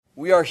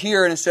We are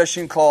here in a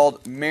session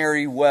called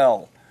Marry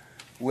Well,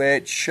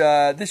 which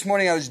this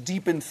morning I was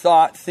deep in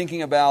thought,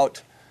 thinking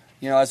about,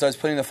 as I was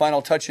putting the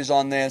final touches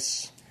on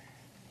this,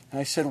 and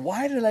I said,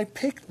 why did I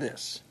pick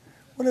this?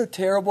 What a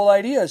terrible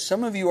idea.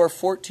 Some of you are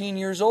 14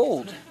 years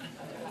old.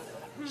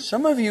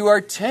 Some of you are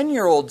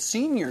 10-year-old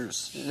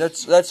seniors.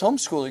 That's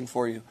homeschooling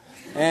for you.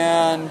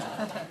 And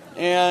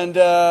then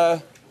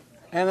as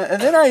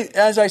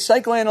I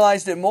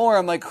psychoanalyzed it more,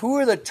 I'm like, who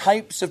are the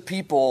types of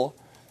people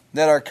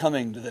that are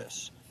coming to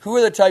this? Who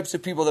are the types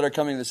of people that are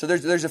coming to this? So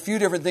there's a few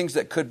different things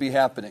that could be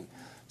happening.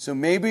 So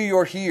maybe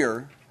you're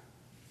here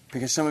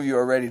because some of you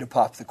are ready to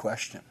pop the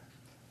question.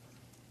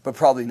 But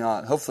probably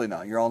not. Hopefully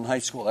not. You're all in high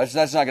school. That's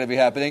not going to be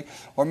happening.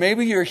 Or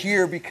maybe you're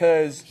here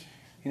because,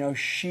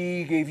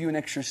 she gave you an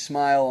extra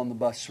smile on the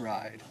bus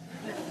ride.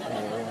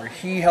 Or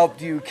he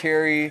helped you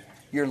carry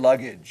your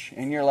luggage.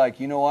 And you're like,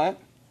 you know what?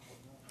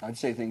 I'd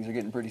say things are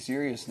getting pretty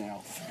serious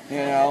now.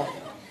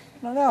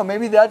 No,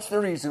 maybe that's the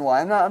reason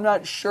why. I'm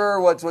not sure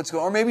what's going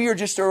on. Or maybe you're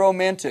just a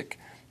romantic.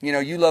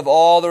 You love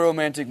all the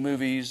romantic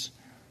movies,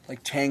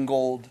 like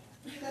Tangled,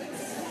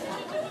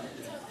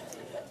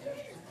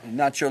 and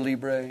Nacho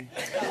Libre.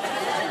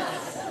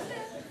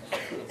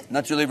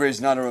 Nacho Libre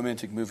is not a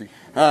romantic movie.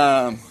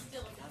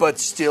 But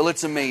still,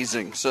 it's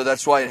amazing. So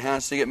that's why it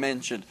has to get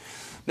mentioned.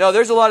 Now,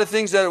 there's a lot of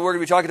things that we're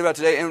going to be talking about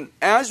today. And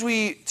as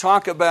we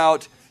talk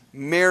about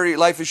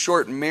life is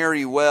short,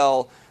 marry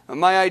well,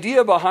 my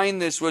idea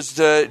behind this was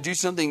to do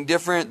something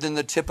different than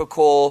the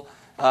typical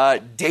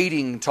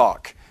dating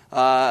talk.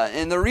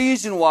 And the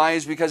reason why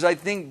is because I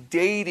think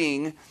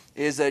dating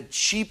is a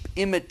cheap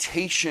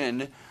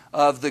imitation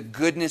of the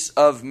goodness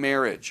of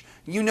marriage.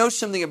 You know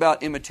something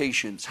about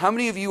imitations. How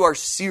many of you are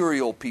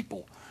cereal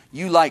people?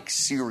 You like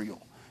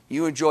cereal.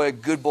 You enjoy a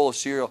good bowl of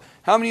cereal.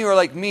 How many of you are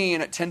like me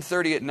and at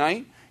 10:30 at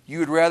night, you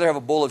would rather have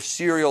a bowl of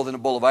cereal than a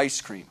bowl of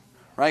ice cream?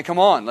 Right? Come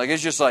on.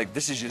 It's just like,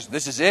 this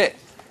is it.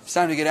 It's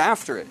time to get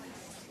after it.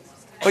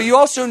 But you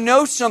also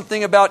know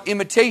something about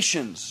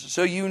imitations.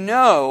 So you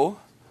know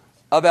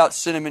about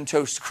Cinnamon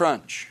Toast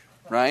Crunch,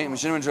 right?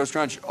 Cinnamon Toast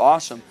Crunch,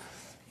 awesome.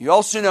 You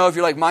also know, if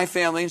you're like my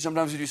family, and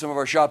sometimes we do some of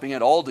our shopping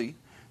at Aldi,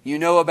 you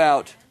know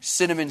about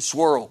cinnamon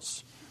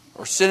swirls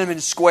or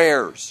cinnamon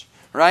squares,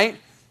 right?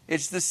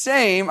 It's the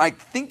same. I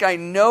think I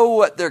know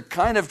what they're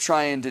kind of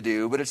trying to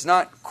do, but it's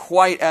not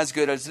quite as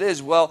good as it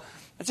is. Well,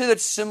 I'd say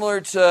that's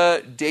similar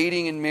to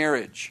dating and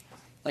marriage.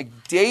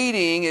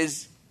 Dating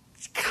is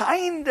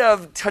kind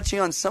of touching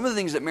on some of the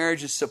things that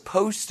marriage is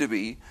supposed to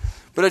be,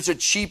 but it's a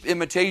cheap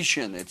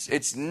imitation.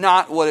 It's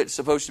not what it's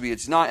supposed to be.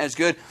 It's not as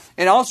good.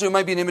 And also it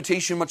might be an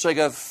imitation much like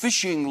a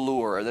fishing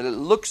lure, that it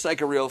looks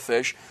like a real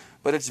fish,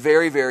 but it's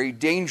very, very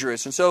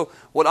dangerous. And so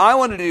what I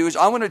want to do is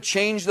I want to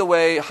change the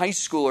way you high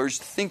schoolers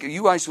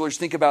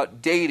think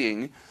about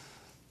dating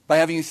by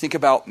having you think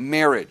about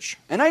marriage.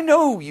 And I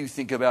know you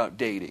think about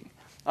dating.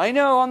 I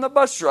know on the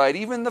bus ride,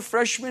 even the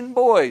freshman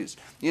boys.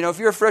 If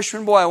you're a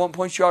freshman boy, I won't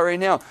point you out right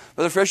now.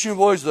 But the freshman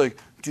boys are like,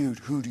 dude,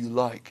 who do you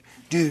like?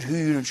 Dude, who are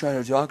you going to try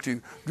to talk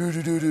to?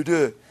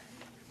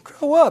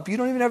 Grow up. You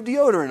don't even have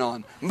deodorant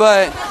on.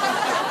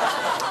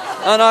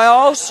 And I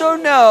also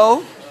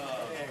know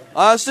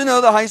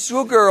the high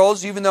school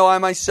girls, even though I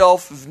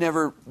myself have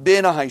never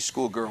been a high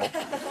school girl.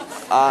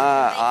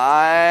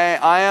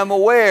 I am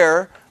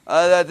aware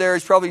that there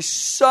is probably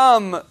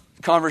some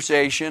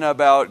conversation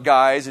about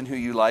guys and who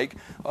you like.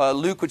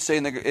 Luke would say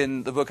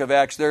in the book of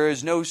Acts, there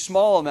is no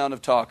small amount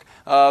of talk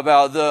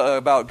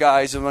about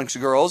guys amongst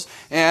girls.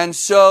 And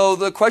so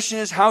the question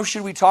is, how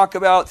should we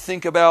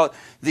think about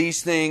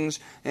these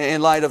things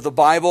in light of the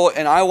Bible?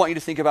 And I want you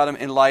to think about them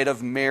in light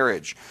of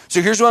marriage.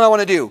 So here's what I want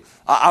to do.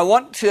 I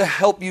want to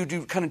help you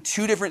do kind of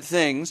two different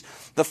things.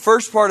 The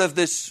first part of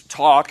this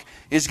talk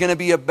is going to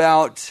be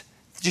about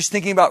just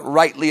thinking about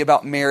rightly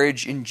about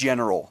marriage in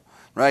general.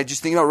 Right?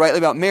 Just thinking rightly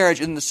about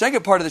marriage. And the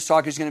second part of this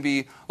talk is going to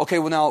be, okay,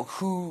 well now,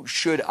 who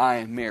should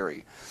I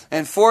marry?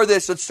 And for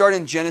this, let's start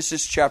in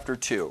Genesis chapter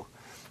 2.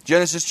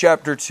 Genesis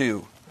chapter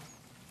 2.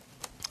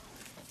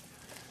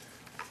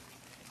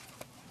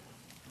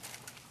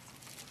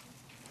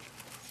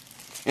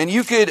 And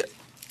you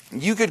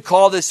could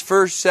call this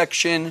first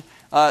section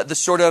the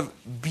sort of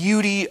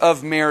beauty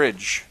of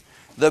marriage.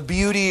 The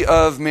beauty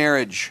of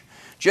marriage.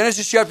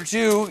 Genesis chapter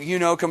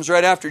 2, comes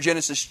right after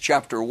Genesis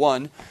chapter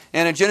 1.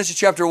 And in Genesis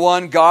chapter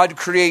 1, God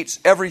creates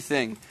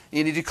everything.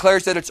 And He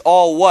declares that it's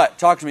all what?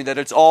 Talk to me, that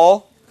it's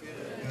all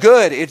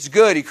good. It's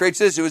good. He creates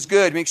this. It was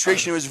good. Makes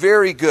creation. It was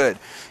very good.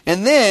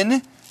 And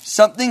then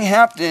something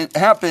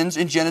happens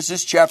in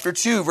Genesis chapter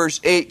 2, verse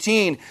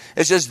 18.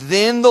 It says,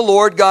 Then the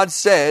Lord God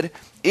said,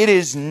 It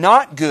is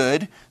not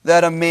good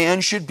that a man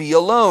should be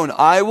alone.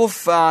 I will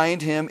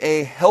find him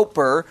a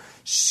helper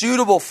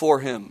suitable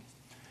for him.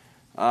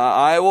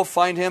 I will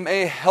find him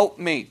a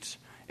helpmate,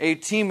 a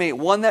teammate,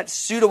 one that's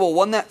suitable,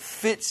 one that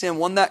fits him,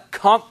 one that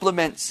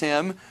complements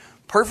him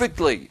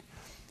perfectly.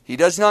 He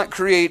does not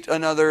create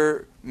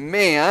another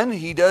man.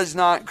 He does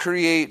not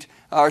create,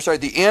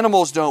 the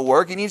animals don't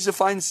work. He needs to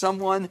find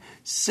someone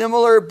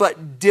similar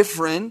but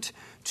different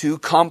to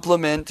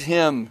complement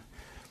him.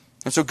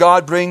 And so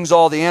God brings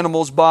all the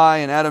animals by,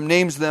 and Adam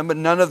names them, but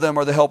none of them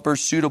are the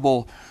helpers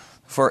suitable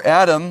for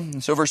Adam.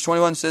 And so verse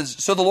 21 says,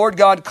 So the Lord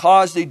God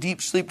caused a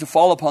deep sleep to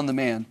fall upon the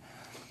man.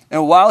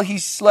 And while he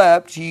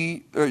slept,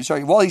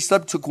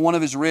 took one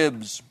of his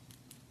ribs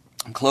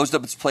and closed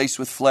up its place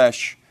with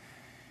flesh.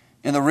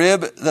 And the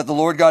rib that the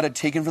Lord God had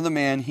taken from the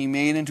man, he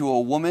made into a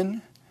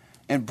woman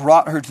and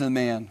brought her to the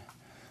man.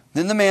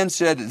 Then the man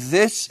said,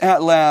 This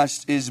at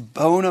last is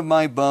bone of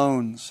my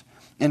bones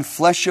and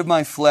flesh of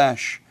my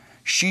flesh.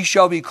 She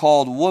shall be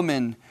called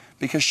woman,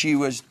 because she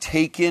was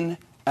taken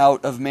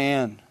out of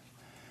man.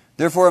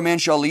 Therefore a man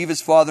shall leave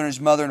his father and his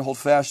mother and hold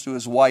fast to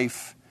his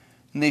wife,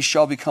 and they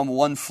shall become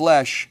one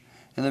flesh.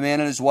 And the man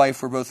and his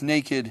wife were both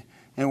naked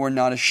and were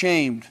not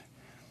ashamed.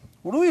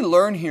 What do we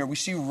learn here? We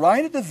see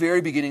right at the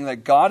very beginning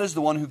that God is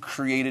the one who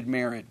created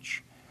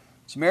marriage.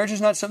 So marriage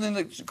is not something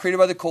that's created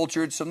by the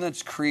culture. It's something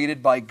that's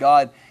created by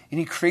God. And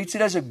He creates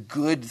it as a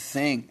good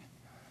thing.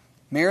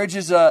 Marriage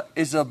is a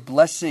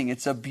blessing.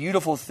 It's a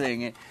beautiful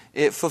thing.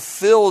 It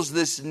fulfills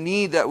this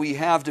need that we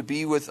have to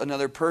be with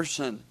another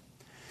person.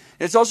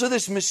 It's also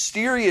this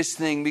mysterious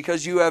thing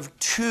because you have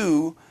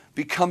two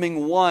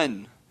becoming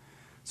one.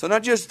 So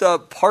not just a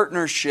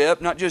partnership,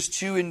 not just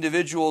two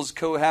individuals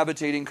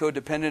cohabitating,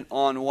 codependent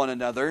on one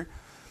another,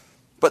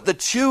 but the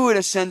two, in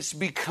a sense,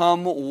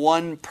 become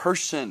one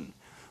person,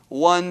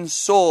 one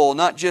soul,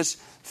 not just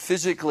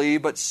physically,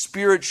 but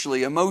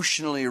spiritually,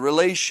 emotionally,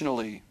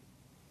 relationally.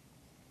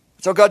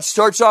 So God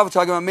starts off with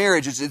talking about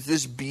marriage. It's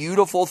this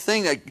beautiful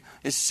thing that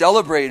is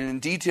celebrated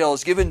and detail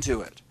is given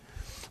to it.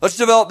 Let's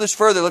develop this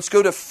further. Let's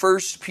go to 1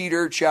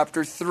 Peter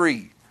chapter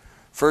 3.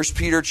 1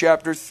 Peter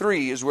chapter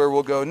 3 is where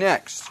we'll go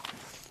next.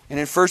 And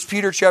in 1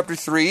 Peter chapter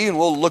 3, and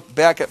we'll look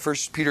back at 1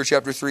 Peter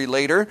chapter 3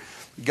 later,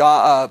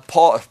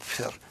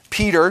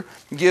 Peter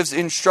gives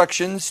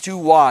instructions to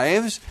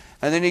wives,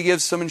 and then he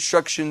gives some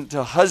instruction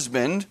to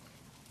husband.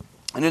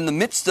 And in the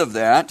midst of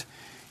that,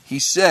 he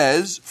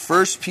says,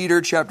 1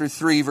 Peter chapter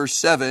 3, verse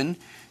 7,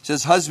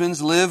 says,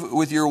 Husbands, live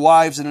with your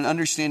wives in an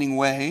understanding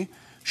way,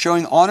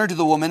 showing honor to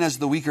the woman as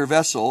the weaker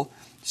vessel,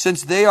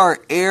 since they are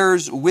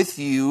heirs with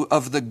you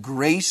of the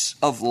grace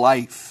of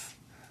life.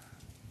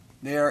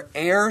 They are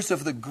heirs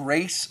of the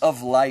grace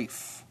of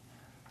life.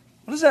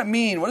 What does that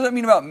mean? What does that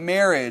mean about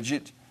marriage?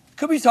 It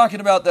could be talking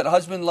about that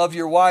husband love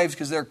your wives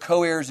because they're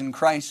co-heirs in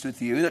Christ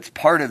with you. That's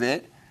part of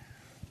it.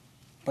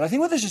 But I think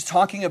what this is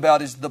talking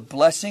about is the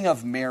blessing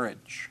of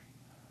marriage.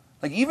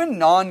 Like even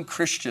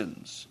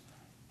non-Christians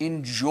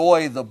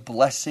enjoy the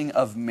blessing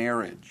of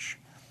marriage.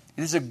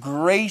 It is a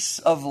grace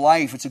of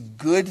life. It's a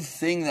good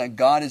thing that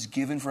God has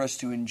given for us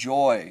to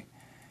enjoy.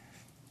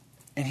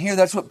 And here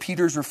that's what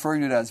Peter's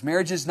referring to it as.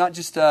 Marriage is not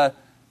just an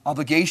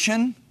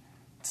obligation.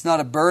 It's not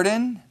a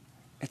burden.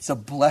 It's a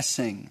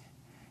blessing.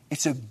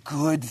 It's a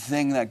good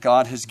thing that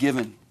God has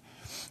given.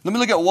 Let me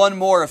look at one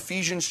more,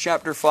 Ephesians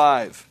chapter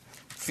 5.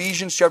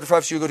 Ephesians chapter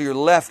 5, so you go to your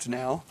left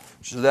now,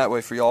 which is that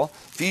way for y'all.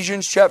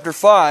 Ephesians chapter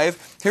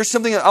 5. Here's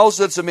something else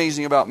that's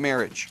amazing about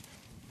marriage.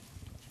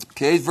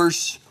 Okay,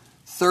 verse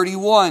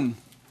 31.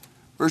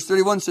 Verse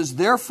 31 says,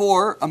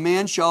 Therefore a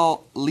man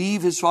shall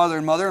leave his father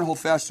and mother and hold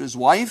fast to his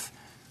wife.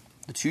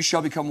 The two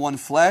shall become one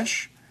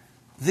flesh.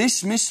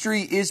 This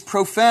mystery is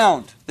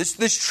profound.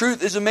 This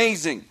truth is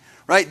amazing,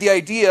 right? The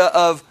idea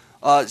of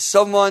a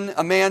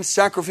man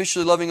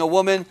sacrificially loving a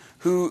woman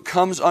who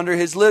comes under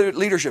his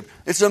leadership.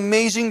 It's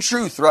amazing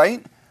truth,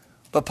 right?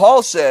 But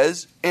Paul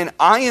says, and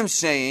I am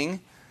saying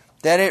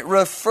that it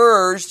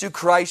refers to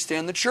Christ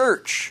and the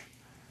church.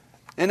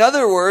 In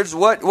other words,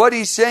 what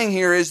he's saying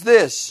here is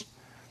this,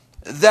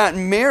 that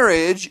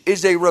marriage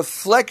is a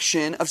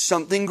reflection of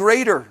something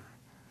greater.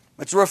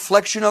 It's a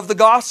reflection of the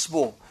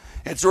gospel.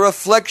 It's a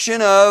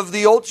reflection of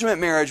the ultimate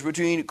marriage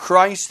between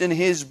Christ and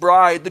His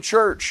bride, the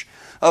church.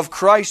 Of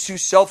Christ who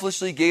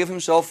selflessly gave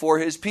Himself for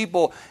His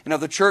people. And of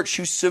the church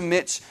who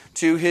submits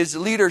to His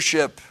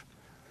leadership.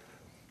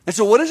 And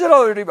so what does that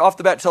already off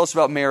the bat tell us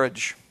about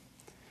marriage?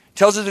 It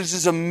tells us it's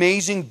this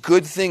amazing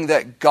good thing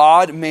that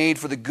God made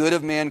for the good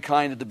of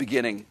mankind at the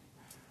beginning.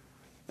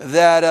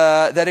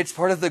 That it's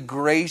part of the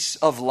grace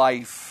of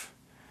life.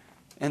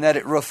 And that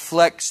it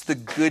reflects the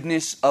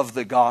goodness of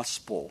the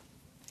gospel.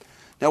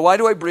 Now, why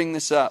do I bring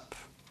this up?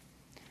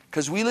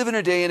 Because we live in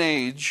a day and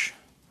age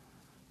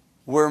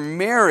where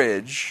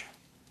marriage,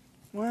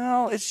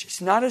 well, it's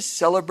just not as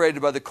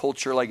celebrated by the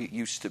culture like it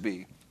used to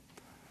be.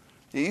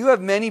 You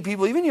have many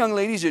people, even young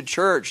ladies at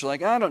church,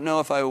 like, I don't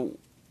know if I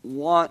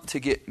want to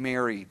get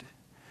married.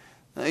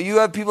 You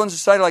have people in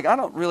society like, I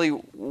don't really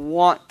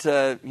want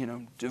to,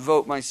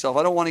 devote myself.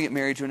 I don't want to get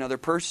married to another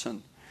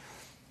person.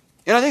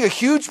 And I think a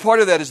huge part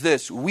of that is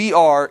this. We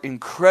are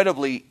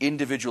incredibly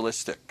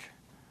individualistic.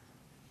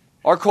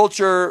 Our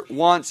culture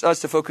wants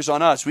us to focus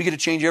on us. We get to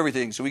change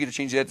everything. So we get to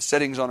change the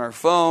settings on our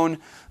phone.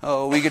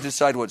 We get to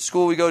decide what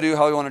school we go to,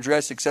 how we want to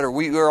dress, etc.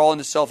 We are all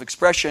into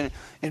self-expression.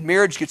 And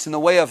marriage gets in the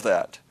way of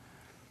that.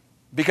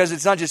 Because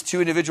it's not just two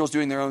individuals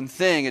doing their own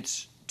thing.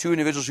 It's two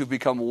individuals who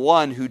become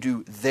one who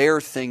do their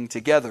thing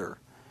together.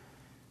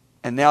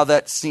 And now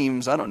that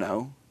seems,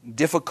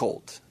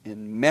 difficult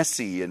and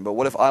messy. But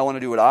what if I want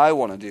to do what I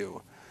want to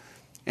do?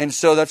 And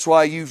so that's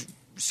why you've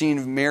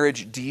seen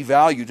marriage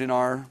devalued in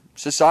our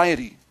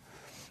society.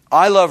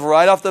 I love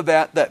right off the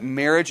bat that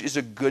marriage is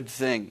a good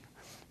thing.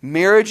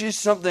 Marriage is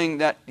something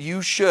that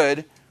you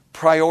should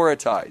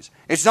prioritize.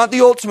 It's not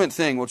the ultimate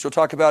thing, which we'll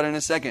talk about in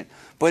a second,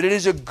 but it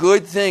is a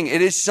good thing.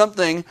 It is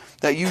something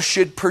that you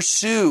should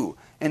pursue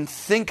and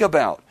think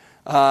about.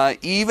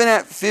 Even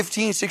at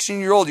 15,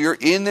 16-year-old, you're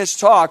in this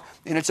talk,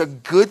 and it's a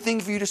good thing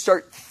for you to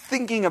start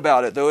thinking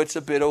about it, though it's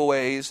a bit of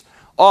ways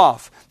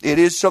off. It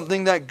is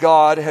something that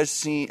God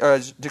has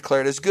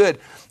declared as good.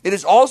 It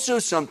is also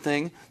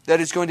something that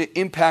is going to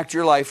impact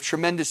your life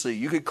tremendously.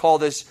 You could call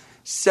this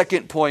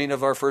second point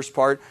of our first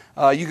part.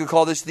 You could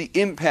call this the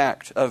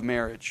impact of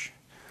marriage.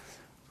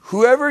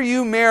 Whoever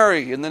you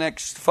marry in the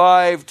next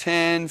 5,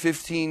 10,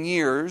 15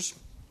 years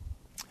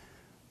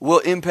will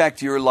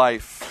impact your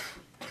life.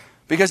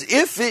 Because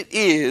if it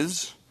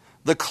is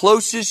the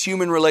closest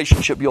human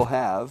relationship you'll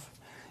have,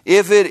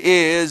 if it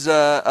is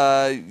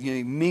a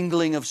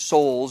mingling of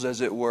souls,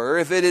 as it were,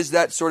 if it is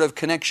that sort of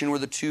connection where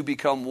the two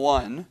become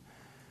one,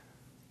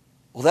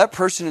 well, that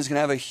person is going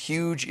to have a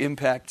huge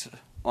impact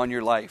on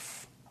your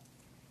life.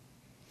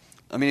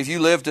 I mean, if you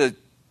live to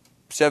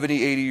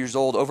 70, 80 years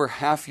old, over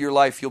half your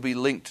life you'll be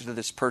linked to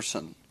this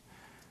person.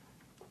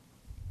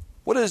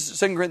 What does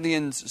 2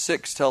 Corinthians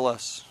 6 tell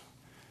us?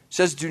 It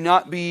says, do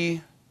not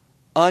be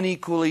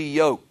unequally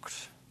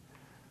yoked.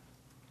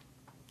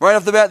 Right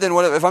off the bat, then,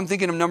 if I'm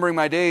thinking of numbering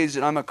my days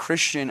and I'm a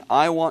Christian,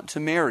 I want to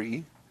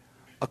marry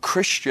a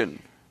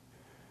Christian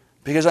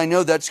because I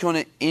know that's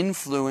going to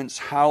influence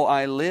how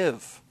I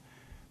live.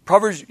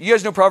 Proverbs, you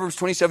guys know Proverbs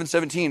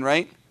 27:17,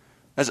 right?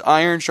 As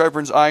iron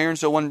sharpens iron,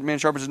 so one man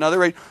sharpens another,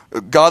 right?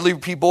 Godly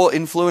people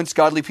influence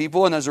godly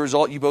people, and as a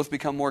result, you both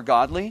become more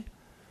godly.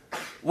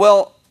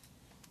 Well,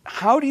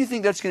 how do you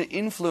think that's going to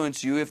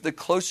influence you if the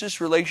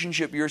closest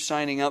relationship you're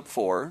signing up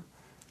for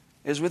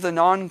is with a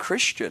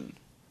non-Christian,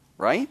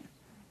 right?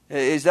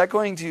 Is that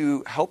going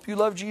to help you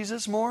love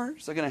Jesus more?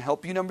 Is that going to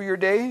help you number your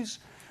days?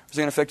 Is it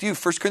going to affect you?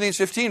 1 Corinthians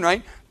 15,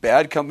 right?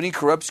 Bad company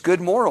corrupts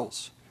good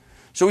morals.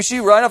 So we see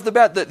right off the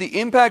bat that the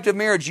impact of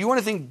marriage, you want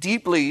to think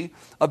deeply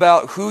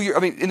about who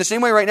you're, in the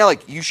same way right now,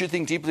 like you should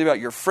think deeply about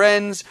your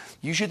friends.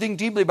 You should think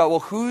deeply about, well,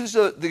 who's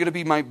going to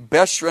be my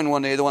best friend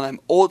one day, the one I'm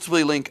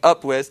ultimately linked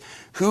up with?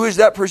 Who is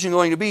that person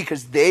going to be?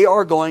 Because they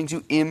are going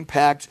to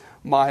impact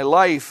my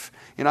life.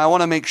 And I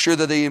want to make sure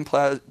that they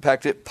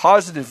impact it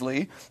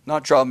positively,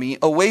 not draw me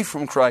away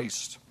from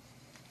Christ.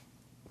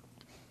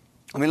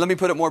 Let me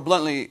put it more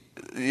bluntly.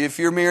 If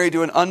you're married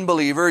to an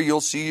unbeliever,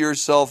 you'll see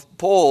yourself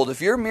pulled.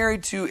 If you're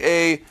married to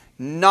a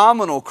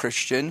nominal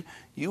Christian,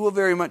 you will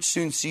very much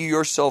soon see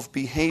yourself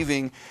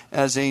behaving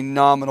as a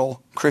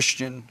nominal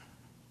Christian.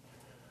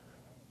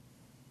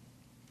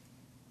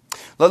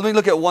 Let me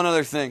look at one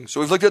other thing.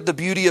 So we've looked at the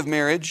beauty of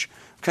marriage,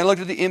 kind of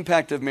looked at the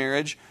impact of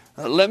marriage.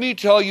 Let me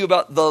tell you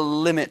about the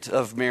limit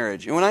of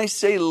marriage. And when I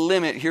say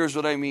limit, here's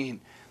what I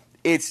mean.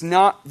 It's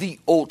not the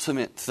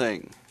ultimate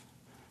thing.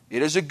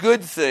 It is a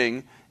good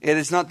thing. It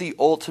is not the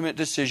ultimate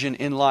decision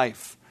in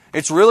life.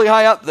 It's really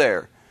high up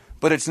there,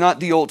 but it's not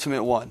the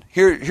ultimate one.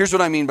 Here's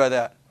what I mean by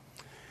that.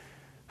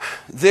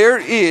 There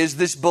is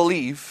this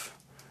belief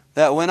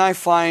that when I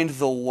find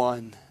the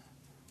one,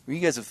 you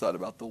guys have thought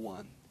about the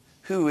one.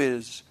 Who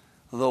is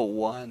the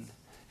one?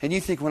 And you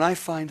think, when I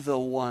find the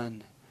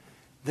one,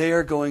 they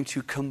are going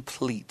to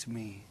complete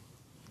me.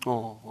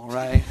 Oh, all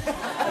right.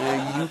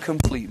 You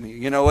complete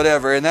me.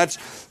 Whatever. And that's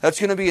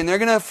going to be, and they're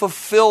going to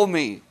fulfill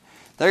me.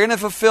 They're going to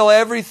fulfill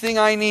everything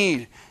I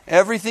need.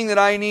 Everything that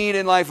I need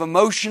in life,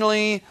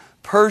 emotionally,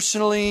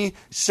 personally,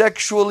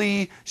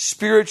 sexually,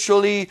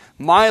 spiritually.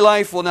 My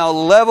life will now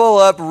level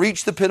up,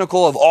 reach the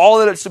pinnacle of all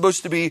that it's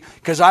supposed to be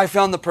because I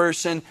found the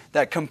person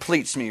that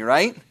completes me,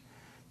 right?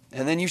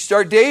 And then you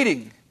start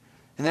dating.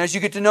 And then as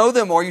you get to know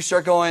them more, you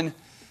start going,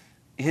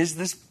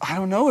 I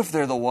don't know if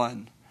they're the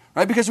one,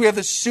 right? Because we have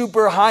this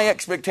super high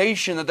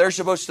expectation that they're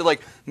supposed to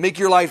make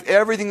your life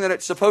everything that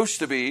it's supposed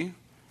to be.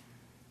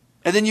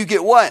 And then you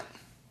get what?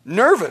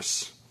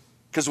 Nervous.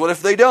 Because what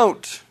if they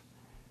don't?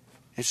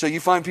 And so you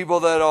find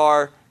people that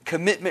are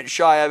commitment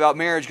shy about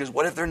marriage because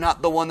what if they're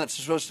not the one that's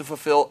supposed to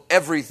fulfill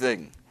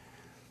everything?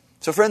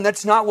 So friend,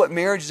 that's not what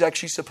marriage is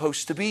actually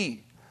supposed to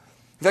be.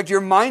 In fact,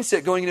 your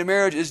mindset going into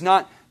marriage is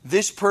not,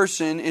 this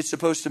person is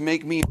supposed to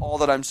make me all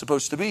that I'm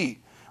supposed to be.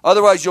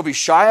 Otherwise, you'll be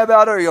shy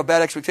about it or you'll have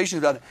bad expectations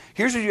about it.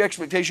 Here's what your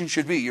expectation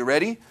should be. You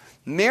ready?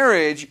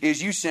 Marriage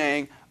is you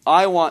saying,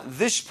 I want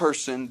this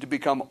person to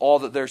become all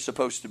that they're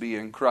supposed to be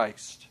in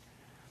Christ.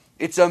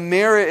 It's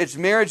marriage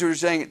where you're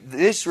saying,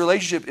 this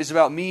relationship is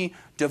about me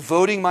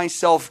devoting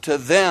myself to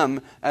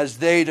them as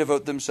they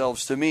devote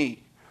themselves to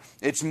me.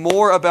 It's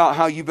more about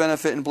how you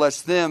benefit and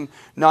bless them,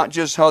 not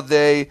just how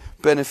they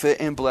benefit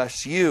and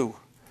bless you.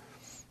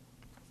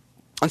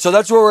 And so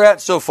that's where we're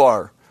at so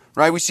far.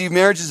 Right? We see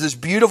marriage as this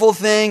beautiful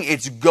thing.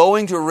 It's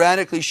going to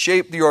radically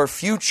shape your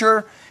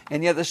future.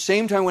 And yet at the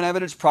same time, we have it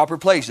in its proper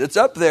place. It's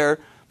up there,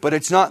 but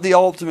it's not the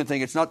ultimate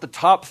thing. It's not the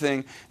top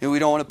thing. And we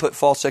don't want to put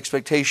false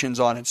expectations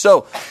on it.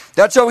 So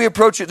that's how we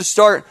approach it to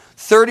start.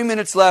 30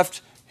 minutes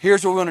left.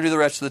 Here's what we want to do the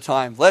rest of the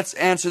time. Let's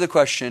answer the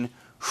question,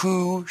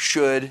 who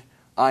should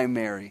I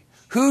marry?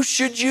 Who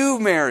should you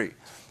marry?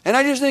 And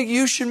I just think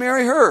you should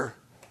marry her.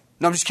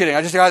 No, I'm just kidding.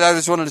 I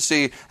just wanted to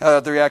see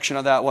the reaction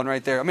on that one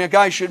right there. I mean, a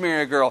guy should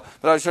marry a girl,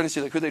 but I was trying to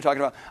see like, who they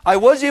talking about. I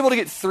was able to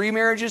get 3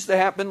 marriages that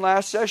happened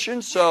last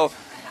session, so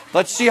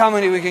let's see how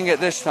many we can get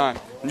this time.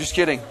 I'm just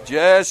kidding.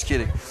 Just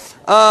kidding.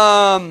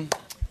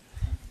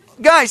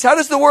 Guys, how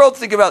does the world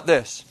think about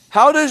this?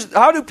 How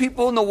do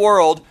people in the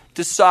world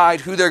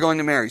decide who they're going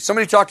to marry?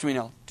 Somebody talk to me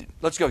now.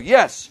 Let's go.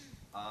 Yes.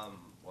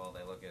 Well,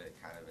 they look at it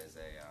kind of as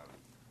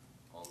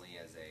only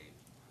as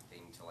a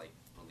thing to like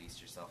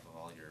release yourself of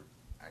all your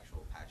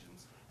actual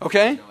passions.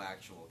 Okay. No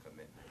actual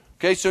commitment.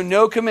 Okay, so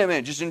no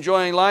commitment, just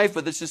enjoying life.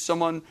 But this is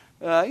someone.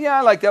 Yeah,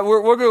 I like that.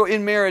 We're going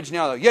in marriage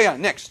now, though. Yeah.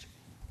 Next.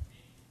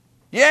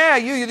 Yeah,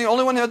 you're the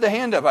only one who had the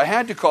hand up. I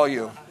had to call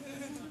you.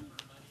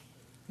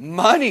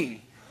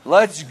 Money.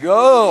 Let's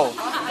go.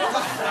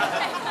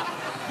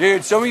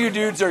 Dude, some of you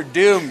dudes are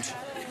doomed.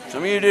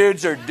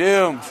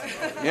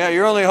 Yeah,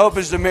 your only hope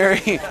is to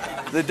marry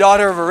the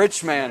daughter of a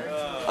rich man.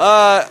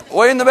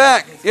 Way in the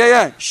back.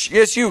 Yeah.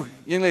 Yes, you,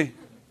 young lady.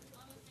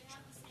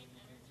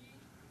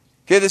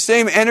 Okay, the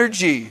same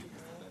energy.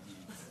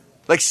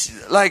 Like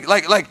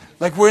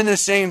we're in the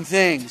same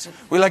things.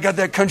 We got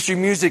that country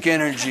music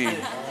energy.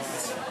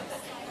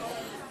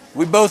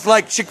 We both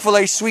like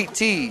Chick-fil-A sweet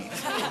tea.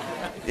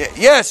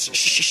 Yes.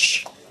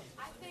 Shh.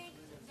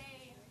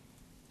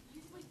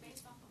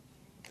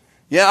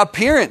 Yeah,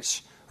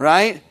 appearance,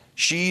 right?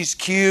 She's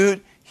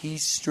cute,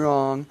 he's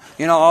strong.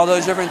 All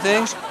those different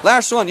things.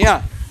 Last one,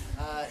 yeah.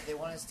 They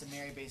want us to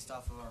marry based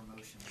off of our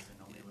emotions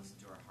and only listen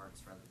to our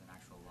hearts rather than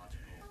actual logical.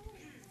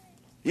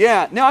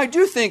 Yeah, now I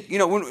do think,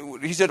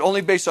 when he said only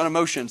based on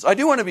emotions, I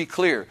do want to be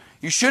clear.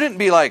 You shouldn't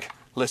be like,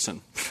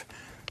 listen,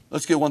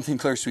 let's get one thing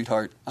clear,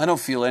 sweetheart. I don't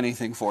feel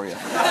anything for you.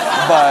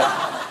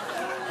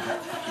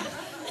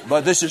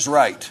 But this is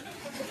right.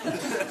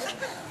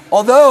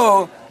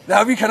 Although, that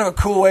would be kind of a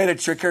cool way to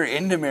trick her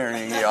into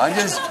marrying you. I'm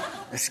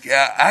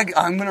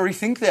going to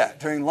rethink that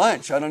during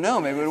lunch. I don't know.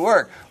 Maybe it would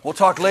work. We'll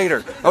talk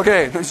later.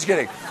 Okay, I'm just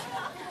kidding.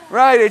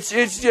 Right, it's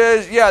just,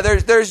 yeah,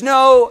 there's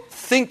no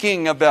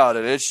thinking about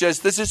it. It's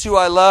just, this is who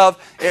I love.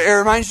 It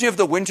reminds me of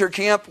the winter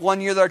camp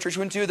one year that our church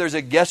went to. There's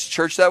a guest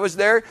church that was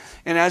there.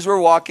 And as you're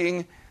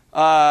walking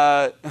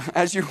by,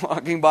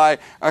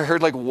 I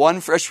heard one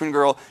freshman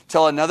girl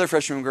tell another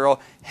freshman girl,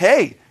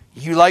 hey,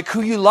 you like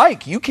who you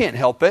like. You can't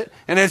help it.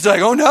 And it's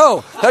like, oh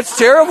no, that's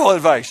terrible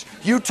advice.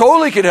 You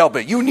totally can help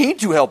it. You need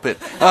to help it.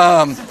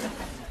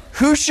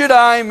 Who should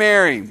I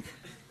marry?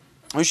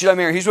 Here's what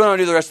I want to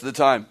do the rest of the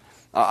time.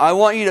 I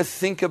want you to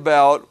think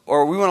about,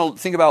 or we want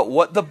to think about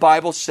what the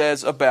Bible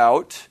says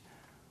about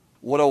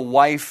what a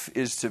wife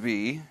is to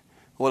be,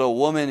 what a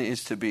woman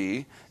is to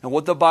be, and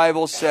what the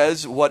Bible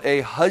says what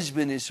a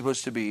husband is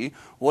supposed to be,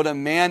 what a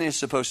man is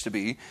supposed to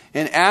be.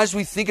 And as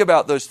we think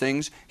about those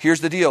things,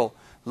 here's the deal.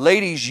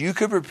 Ladies, you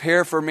could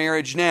prepare for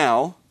marriage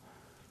now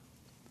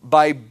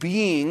by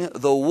being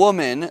the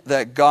woman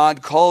that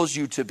God calls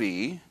you to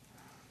be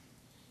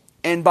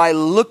and by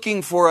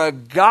looking for a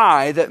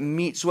guy that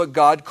meets what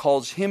God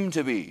calls him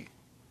to be.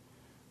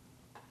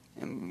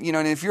 And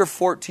if you're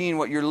 14,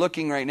 what you're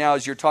looking right now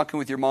is you're talking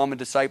with your mom and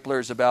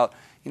disciplers about,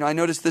 I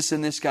noticed this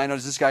in this guy, I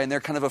noticed this guy, and they're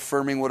kind of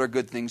affirming what are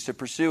good things to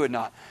pursue and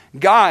not.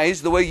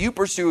 Guys, the way you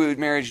pursue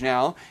marriage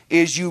now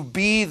is you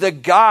be the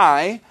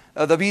guy,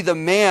 be the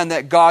man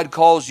that God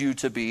calls you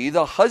to be,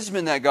 the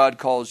husband that God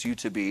calls you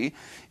to be,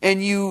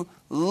 and you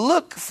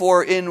look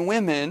for in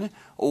women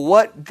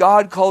what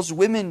God calls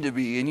women to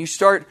be, and you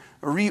start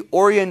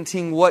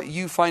reorienting what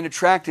you find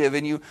attractive,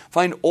 and you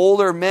find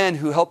older men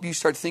who help you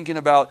start thinking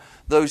about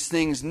those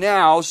things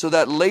now, so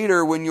that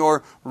later when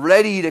you're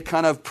ready to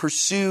kind of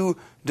pursue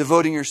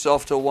devoting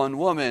yourself to one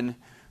woman,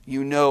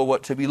 you know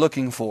what to be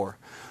looking for.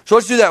 So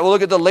let's do that. We'll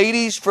look at the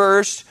ladies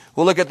first.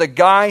 We'll look at the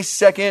guys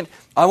second.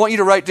 I want you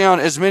to write down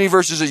as many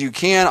verses as you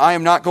can. I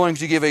am not going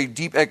to give a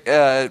deep,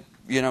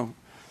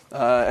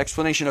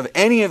 explanation of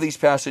any of these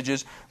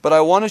passages, but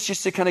I want us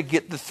just to kind of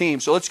get the theme.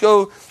 So let's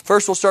go.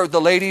 First, we'll start with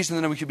the ladies,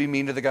 and then we can be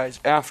mean to the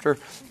guys after.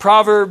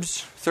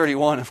 Proverbs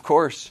 31, of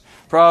course.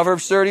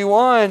 Proverbs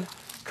 31.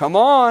 Come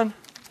on.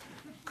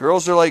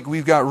 Girls are like,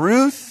 we've got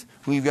Ruth,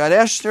 we've got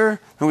Esther,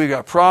 and we've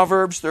got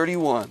Proverbs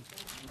 31.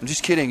 I'm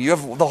just kidding. You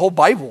have the whole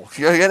Bible.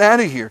 You got to get out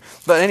of here.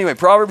 But anyway,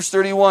 Proverbs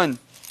 31.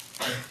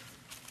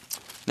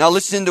 Now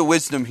listen to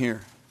wisdom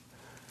here.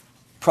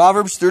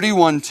 Proverbs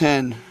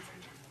 31:10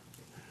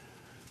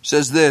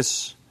 says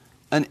this,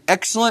 an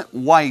excellent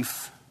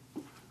wife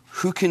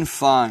who can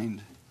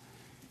find?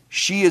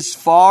 She is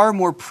far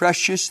more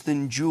precious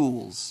than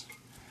jewels.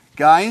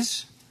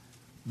 Guys,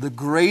 the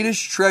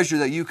greatest treasure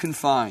that you can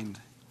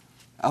find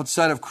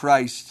outside of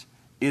Christ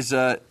is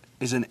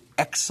an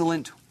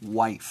excellent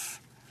wife.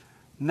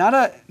 Not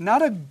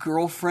a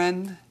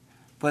girlfriend,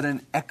 but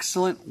an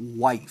excellent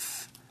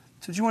wife.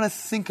 That's what you want to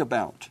think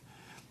about.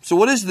 So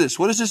what is this?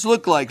 What does this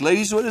look like?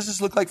 Ladies, what does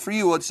this look like for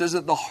you? Well, it says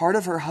that the heart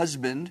of her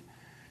husband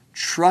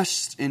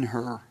trusts in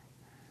her.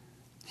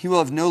 He will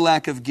have no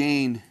lack of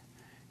gain.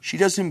 She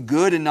does him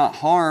good and not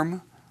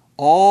harm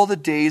all the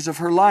days of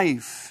her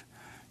life.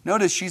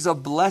 Notice she's a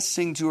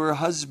blessing to her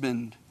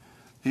husband.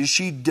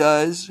 She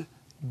does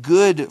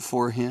good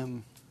for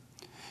him.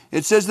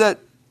 It says that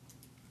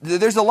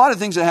there's a lot of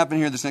things that happen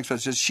here in this next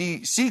passage. It says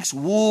she seeks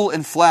wool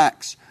and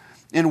flax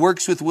and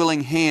works with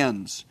willing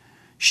hands.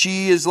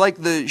 She is like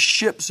the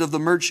ships of the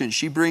merchant.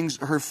 She brings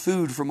her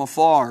food from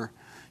afar.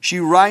 She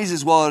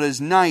rises while it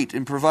is night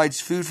and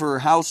provides food for her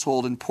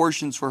household and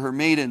portions for her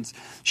maidens.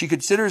 She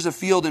considers a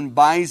field and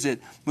buys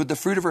it. With the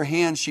fruit of her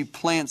hands, she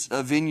plants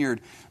a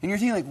vineyard. And you're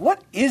thinking, like,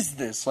 what is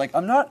this? Like,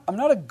 I'm not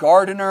a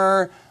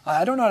gardener.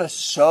 I don't know how to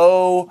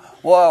sew.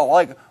 Well,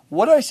 like,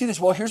 what do I see this?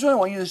 Well, here's what I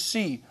want you to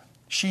see.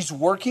 She's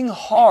working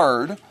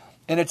hard,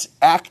 and it's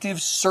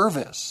active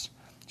service.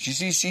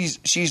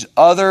 She's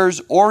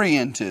others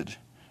oriented.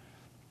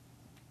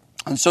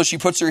 And so she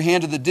puts her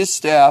hand to the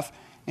distaff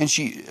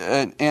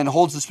and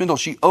holds the spindle.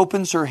 She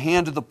opens her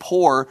hand to the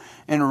poor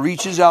and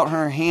reaches out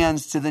her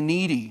hands to the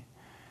needy.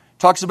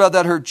 Talks about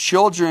that her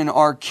children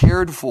are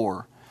cared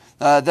for.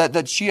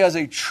 That she has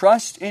a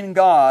trust in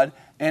God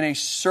and a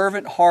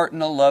servant heart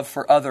and a love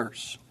for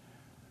others.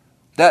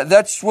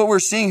 That's what we're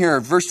seeing here.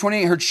 Verse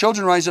 28, her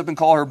children rise up and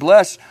call her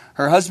blessed.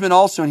 Her husband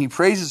also, and he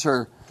praises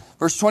her.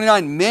 Verse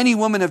 29, many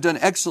women have done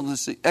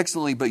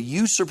excellently, but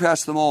you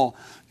surpass them all.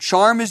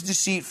 Charm is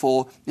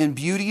deceitful and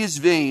beauty is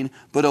vain,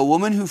 but a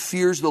woman who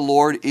fears the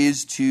Lord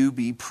is to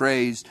be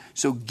praised.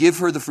 So give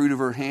her the fruit of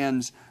her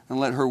hands and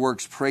let her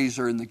works praise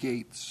her in the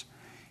gates.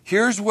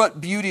 Here's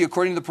what beauty,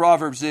 according to the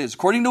Proverbs, is.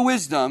 According to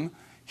wisdom,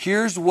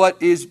 here's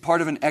what is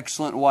part of an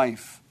excellent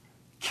wife.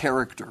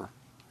 Character.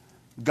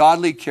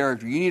 Godly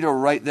character. You need to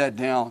write that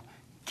down.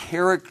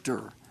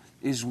 Character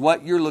is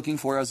what you're looking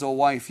for as a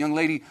wife. Young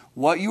lady,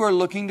 what you are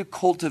looking to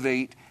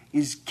cultivate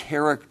is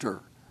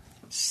character.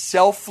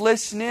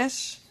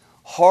 Selflessness,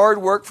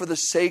 hard work for the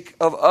sake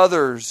of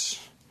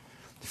others,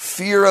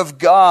 fear of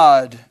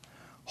God,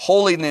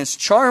 holiness.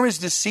 Charm is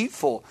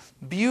deceitful.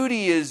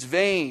 Beauty is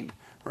vain.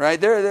 Right?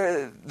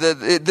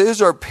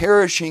 Those are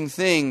perishing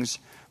things,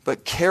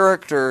 but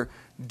character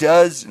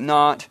does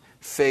not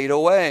fade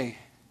away.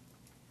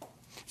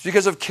 It's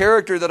because of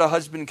character that a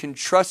husband can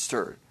trust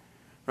her.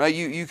 Right?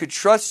 You could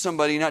trust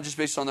somebody not just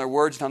based on their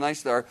words and how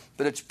nice they are,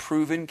 but it's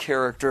proven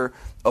character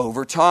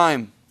over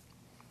time.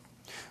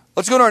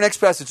 Let's go to our next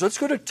passage. Let's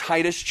go to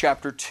Titus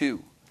chapter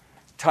 2.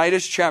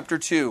 Titus chapter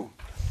 2.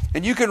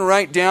 And you can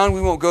write down,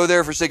 we won't go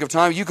there for sake of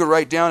time, you could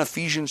write down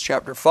Ephesians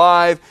chapter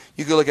 5.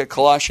 You could look at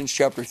Colossians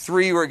chapter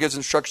 3 where it gives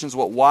instructions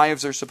what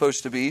wives are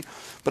supposed to be.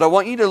 But I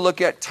want you to look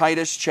at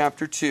Titus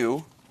chapter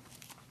 2.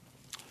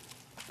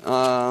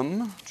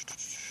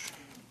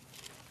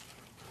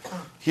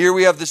 Here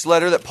we have this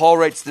letter that Paul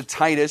writes to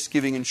Titus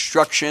giving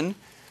instruction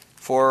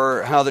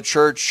for how the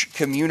church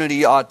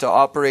community ought to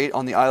operate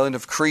on the island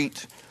of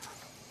Crete.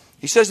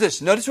 He says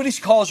this, notice what he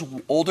calls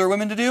older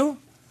women to do.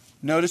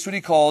 Notice what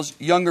he calls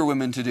younger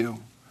women to do.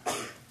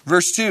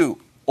 Verse 2,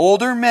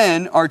 older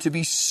men are to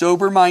be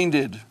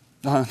sober-minded.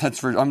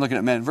 I'm looking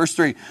at men. Verse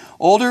 3,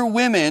 older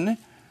women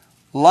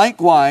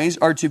likewise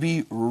are to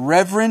be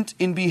reverent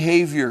in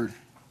behavior,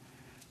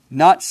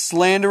 not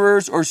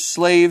slanderers or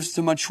slaves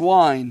to much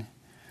wine.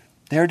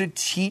 They are to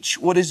teach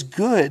what is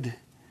good,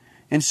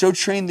 and so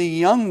train the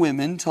young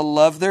women to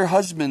love their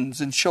husbands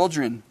and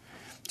children,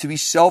 to be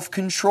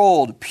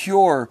self-controlled,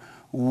 pure,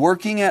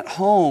 working at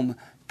home,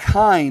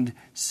 kind,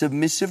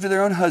 submissive to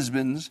their own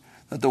husbands,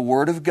 that the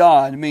word of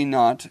God may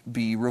not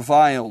be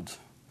reviled.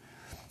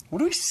 What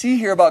do we see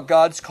here about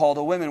God's call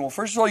to women? Well,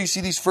 first of all, you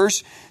see these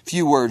first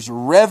few words,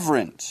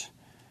 reverent,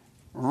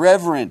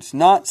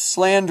 not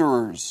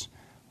slanderers.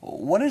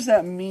 What does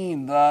that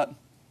mean? That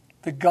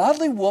the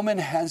godly woman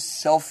has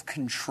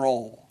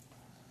self-control.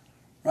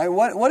 Right?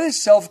 What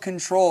is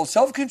self-control?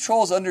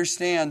 Self-control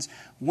understands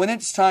when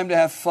it's time to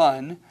have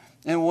fun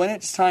and when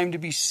it's time to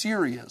be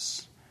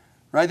serious.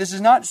 Right? This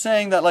is not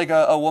saying that like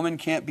a woman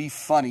can't be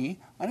funny.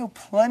 I know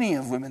plenty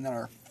of women that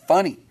are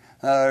funny.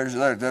 They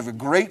have a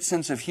great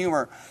sense of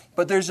humor,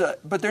 but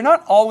they're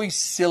not always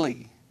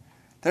silly.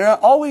 They're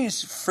not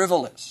always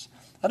frivolous.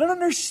 I don't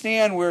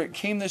understand where it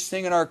came this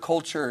thing in our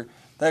culture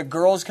that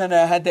girls kind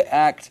of had to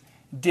act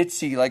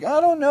ditzy, like, I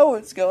don't know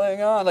what's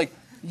going on. Like,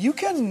 you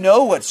can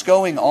know what's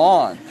going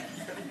on.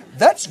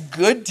 That's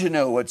good to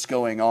know what's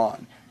going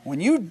on.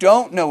 When you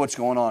don't know what's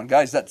going on,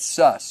 guys, that's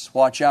sus.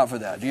 Watch out for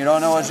that. If you don't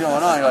know what's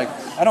going on, you're like,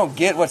 I don't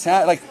get what's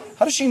happening. Like,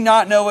 how does she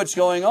not know what's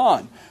going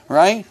on?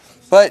 Right?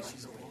 But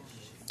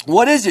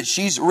what is it?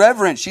 She's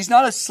reverent. She's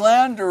not a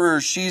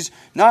slanderer. She's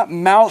not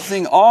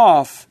mouthing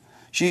off.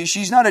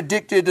 She's not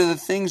addicted to the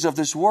things of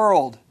this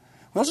world.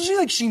 We also see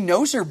like she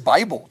knows her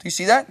Bible. Do you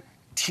see that?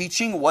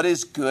 Teaching what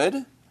is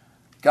good.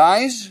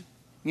 Guys,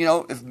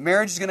 if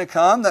marriage is going to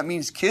come, that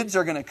means kids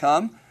are going to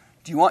come.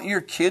 Do you want your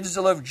kids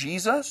to love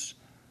Jesus?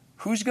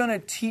 Who's going to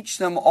teach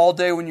them all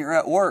day when you're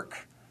at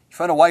work? You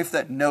find a wife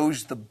that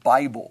knows the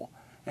Bible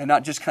and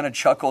not just kind of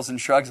chuckles and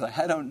shrugs like,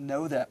 I don't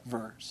know that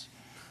verse.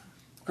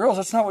 Girls,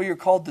 that's not what you're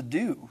called to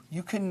do.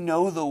 You can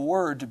know the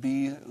word to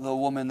be the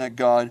woman that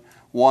God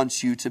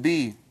wants you to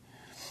be.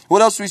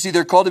 What else do we see?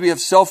 They're called to be of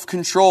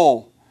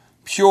self-control,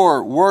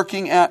 pure,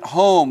 working at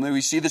home. We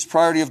see this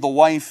priority of the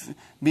wife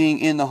being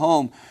in the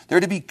home. They're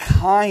to be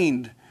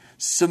kind,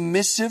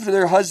 submissive to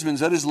their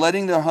husbands, that is,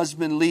 letting their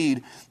husband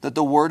lead, that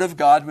the word of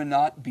God would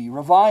not be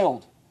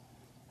reviled.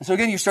 And so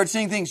again, you start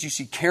seeing things. You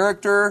see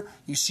character,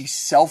 you see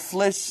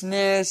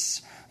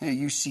selflessness,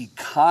 you see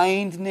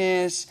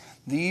kindness.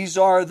 These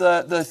are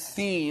the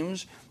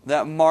themes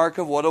that mark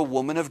of what a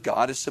woman of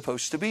God is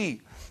supposed to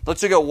be.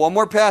 Let's look at one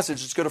more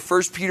passage. Let's go to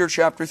 1 Peter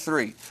chapter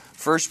 3.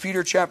 1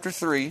 Peter chapter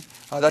 3.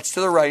 That's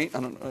to the right.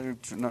 I'm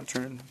not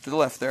turning to the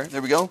left there.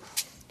 There we go.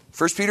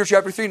 1 Peter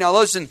chapter 3. Now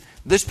listen,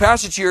 this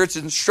passage here, it's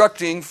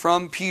instructing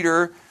from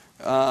Peter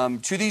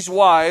to these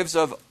wives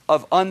of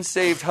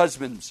unsaved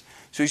husbands.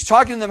 So he's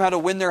talking to them how to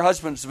win their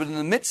husbands. But in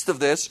the midst of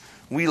this,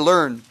 we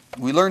learn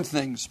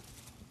things.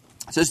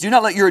 It says, do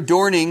not let your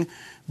adorning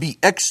be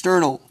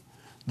external,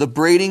 the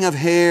braiding of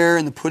hair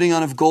and the putting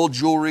on of gold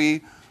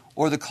jewelry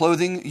or the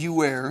clothing you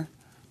wear,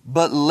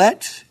 but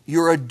let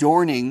your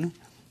adorning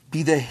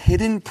be the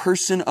hidden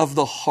person of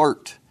the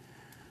heart,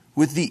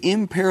 with the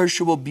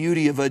imperishable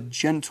beauty of a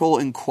gentle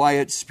and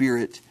quiet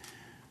spirit,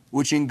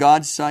 which in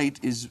God's sight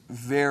is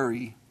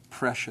very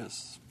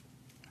precious.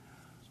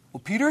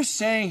 What Peter is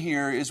saying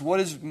here is what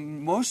is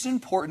most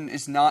important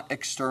is not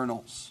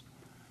externals.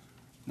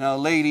 Now,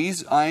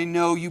 ladies, I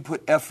know you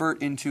put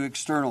effort into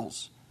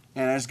externals.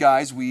 And as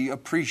guys, we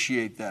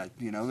appreciate that.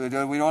 We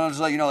don't just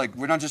like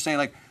we're not just saying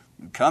like,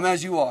 come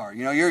as you are.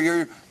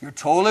 You're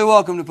totally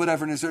welcome to put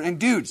effort into. And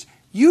dudes,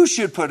 you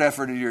should put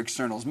effort into your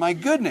externals. My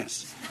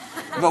goodness.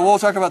 But we'll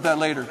talk about that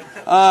later.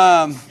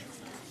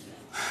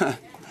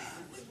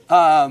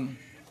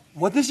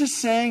 What this is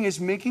saying is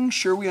making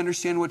sure we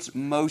understand what's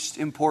most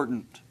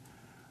important.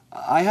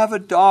 I have a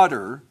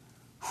daughter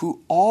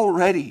who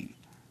already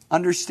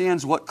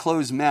understands what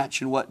clothes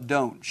match and what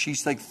don't.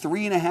 She's like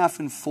 3.5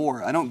 and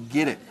 4. I don't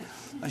get it.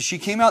 She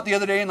came out the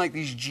other day in like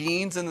these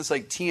jeans and this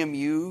like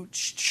TMU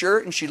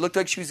shirt, and she looked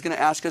like she was going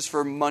to ask us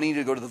for money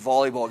to go to the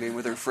volleyball game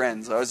with her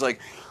friends. I was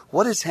like,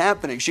 what is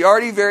happening? She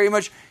already very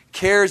much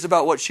cares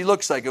about what she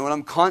looks like. And what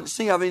I'm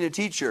constantly having to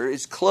teach her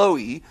is,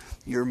 Chloe,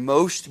 you're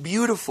most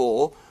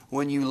beautiful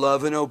when you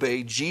love and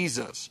obey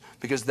Jesus.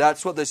 Because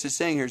that's what this is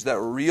saying here, is that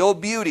real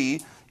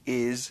beauty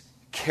is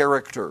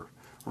character.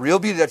 Real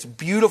beauty that's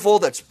beautiful,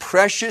 that's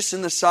precious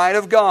in the sight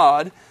of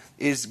God,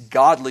 is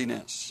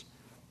godliness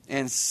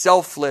and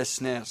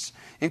selflessness.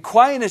 And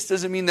quietness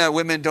doesn't mean that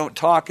women don't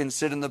talk and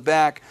sit in the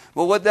back.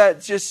 But what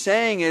that's just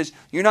saying is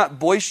you're not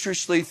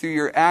boisterously through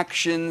your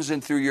actions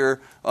and through your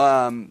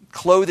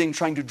clothing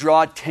trying to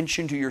draw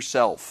attention to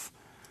yourself.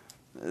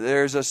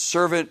 There's a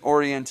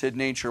servant-oriented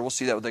nature. We'll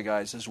see that with the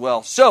guys as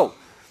well. So,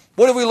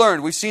 what have we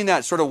learned? We've seen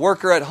that sort of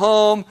worker at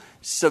home,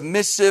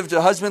 submissive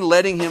to husband,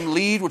 letting him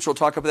lead, which we'll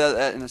talk about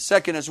that in a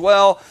second as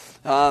well.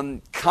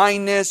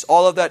 Kindness,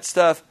 all of that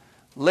stuff.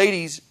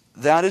 Ladies,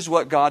 that is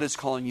what God is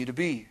calling you to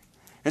be.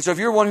 And so if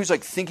you're one who's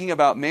like thinking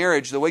about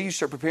marriage, the way you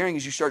start preparing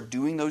is you start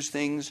doing those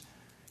things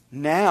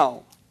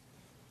now.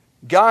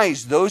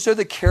 Guys, those are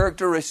the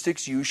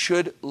characteristics you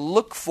should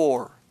look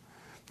for.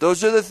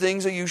 Those are the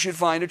things that you should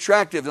find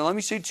attractive. Now let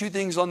me say 2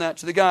 things on that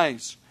to the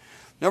guys.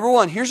 Number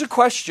 1, here's a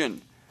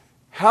question.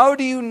 How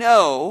do you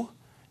know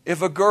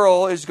if a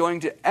girl is going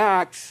to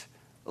act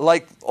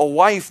like a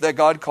wife that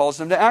God calls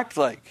them to act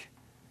like?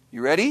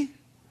 You ready?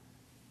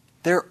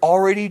 They're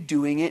already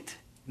doing it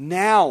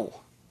now.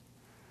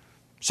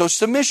 So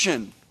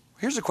submission.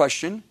 Here's a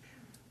question.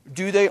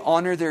 Do they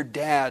honor their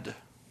dad?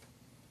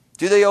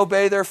 Do they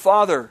obey their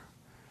father?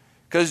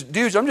 Because,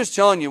 dudes, I'm just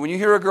telling you, when you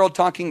hear a girl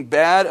talking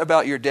bad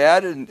about your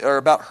dad, or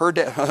about her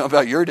dad,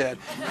 about your dad,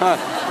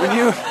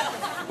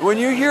 when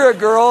you hear a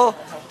girl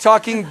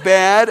talking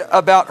bad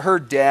about her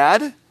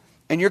dad,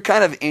 and you're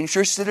kind of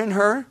interested in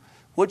her,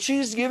 what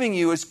she's giving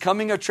you is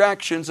coming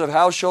attractions of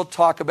how she'll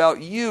talk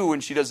about you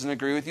when she doesn't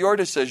agree with your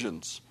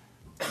decisions.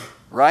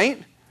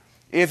 Right?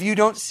 If you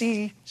don't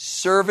see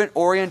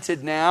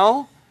servant-oriented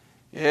now,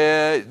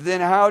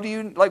 then how do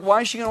you,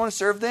 why is she going to want to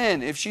serve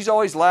then? If she's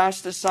always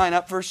last to sign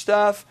up for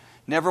stuff,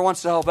 never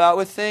wants to help out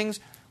with things,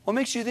 what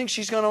makes you think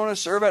she's going to want to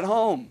serve at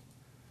home?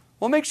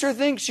 What makes her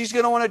think she's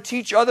going to want to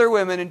teach other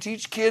women and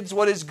teach kids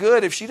what is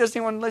good if she doesn't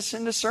even want to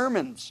listen to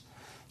sermons?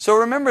 So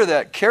remember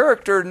that.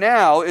 Character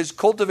now is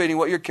cultivating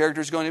what your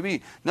character is going to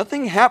be.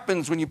 Nothing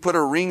happens when you put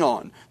a ring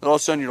on. Then all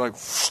of a sudden you're like,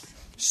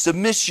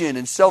 submission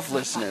and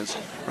selflessness,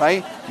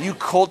 right? You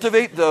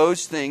cultivate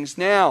those things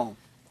now.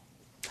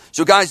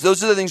 So guys,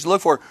 those are the things to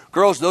look for.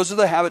 Girls, those are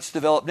the habits to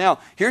develop now.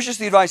 Here's just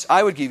the advice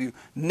I would give you.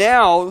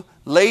 Now,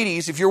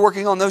 ladies, if you're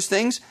working on those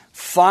things,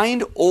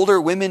 find older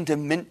women to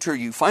mentor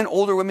you. Find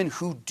older women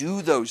who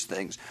do those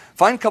things.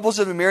 Find couples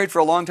that have been married for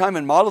a long time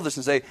and model this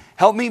and say,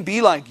 help me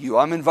be like you.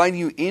 I'm inviting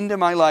you into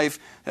my life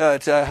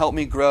to help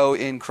me grow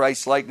in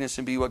Christ's likeness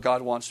and be what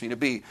God wants me to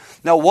be.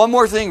 Now, one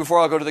more thing before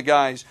I'll go to the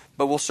guys,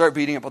 but we'll start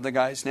beating up on the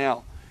guys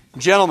now.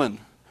 Gentlemen,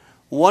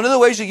 one of the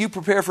ways that you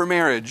prepare for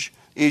marriage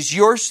is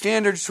your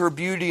standards for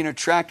beauty and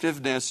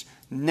attractiveness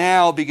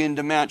now begin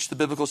to match the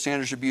biblical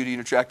standards for beauty and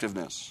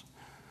attractiveness.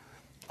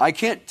 I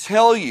can't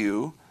tell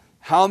you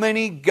how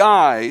many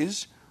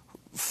guys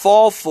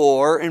fall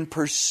for and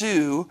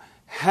pursue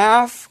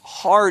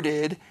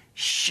half-hearted,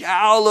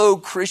 shallow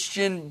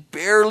Christian,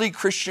 barely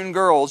Christian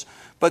girls,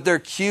 but they're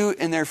cute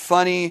and they're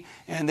funny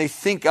and they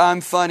think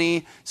I'm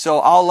funny, so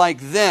I'll like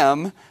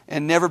them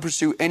and never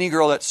pursue any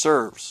girl that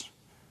serves.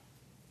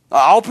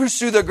 I'll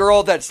pursue the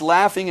girl that's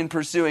laughing and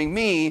pursuing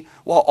me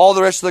while all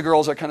the rest of the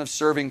girls are kind of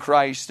serving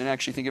Christ and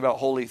actually thinking about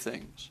holy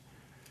things.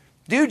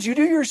 Dudes, you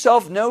do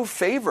yourself no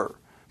favor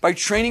by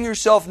training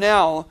yourself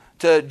now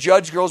to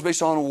judge girls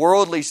based on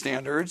worldly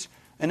standards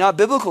and not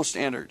biblical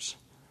standards.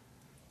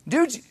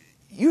 Dudes,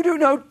 you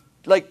don't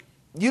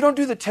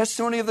do the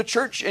testimony of the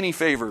church any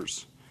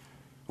favors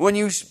when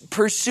you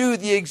pursue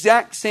the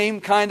exact same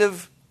kind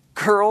of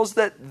girls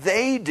that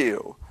they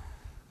do.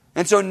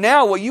 And so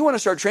now what you want to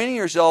start training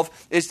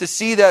yourself is to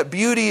see that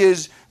beauty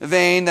is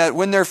vain, that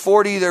when they're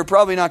 40, they're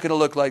probably not going to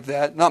look like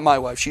that. Not my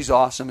wife. She's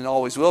awesome and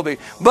always will be.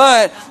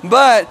 But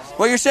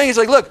what you're saying is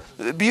like, look,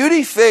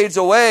 beauty fades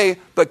away,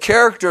 but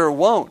character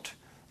won't.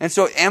 And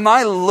so am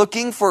I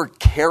looking for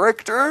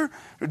character?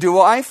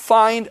 What I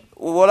find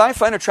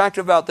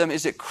attractive about them,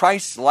 is it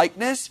Christ's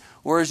likeness,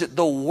 or is it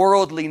the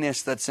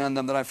worldliness that's in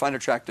them that I find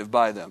attractive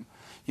by them?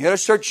 You got to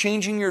start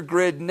changing your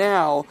grid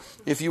now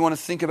if you want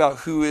to think about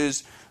who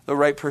is the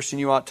right person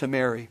you ought to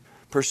marry.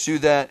 Pursue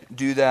that,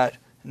 do that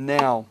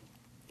now.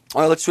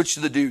 All right, let's switch to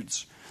the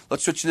dudes.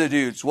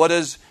 What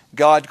does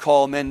God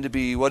call men to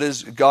be? What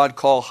does God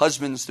call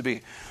husbands to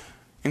be?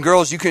 And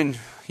girls, you can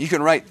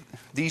write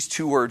these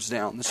 2 words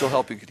down. This will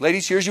help you.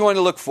 Ladies, here's what you want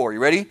to look for. You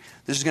ready?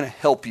 This is going to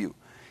help you.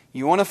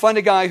 You want to find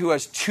a guy who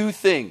has 2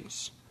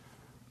 things: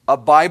 a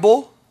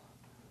Bible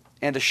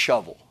and a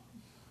shovel.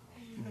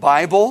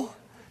 Bible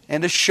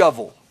and a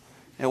shovel.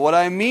 And what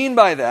I mean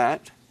by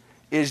that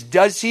is,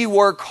 does he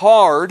work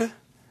hard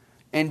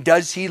and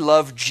does he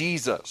love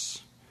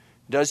Jesus?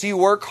 Does he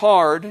work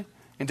hard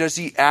and does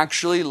he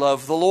actually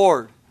love the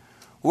Lord?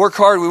 Work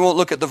hard, we won't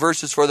look at the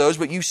verses for those,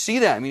 but you see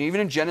that. I mean,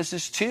 even in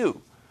Genesis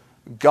 2,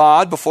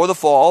 God, before the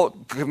fall,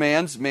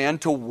 commands man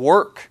to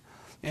work.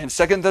 In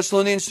 2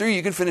 Thessalonians 3,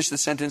 you can finish the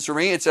sentence for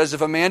me. It says,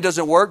 if a man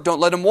doesn't work, don't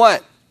let him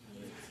what?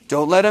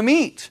 Don't let him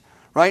eat.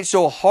 Right?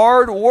 So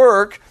hard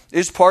work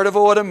is part of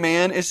what a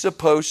man is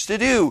supposed to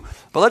do.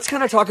 But let's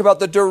kind of talk about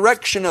the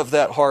direction of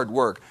that hard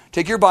work.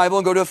 Take your Bible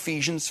and go to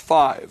Ephesians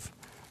 5.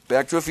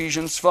 Back to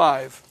Ephesians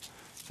 5.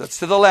 That's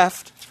to the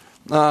left.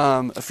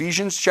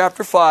 Ephesians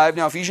chapter 5.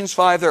 Now, Ephesians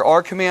 5, there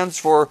are commands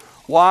for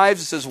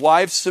wives. It says,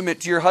 wives,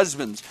 submit to your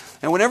husbands.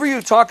 And whenever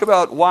you talk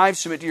about wives,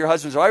 submit to your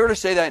husbands, if I were to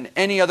say that in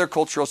any other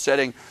cultural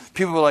setting,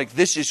 people are like,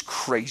 this is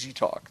crazy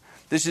talk.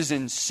 This is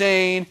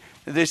insane.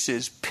 This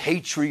is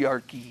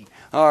patriarchy.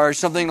 Or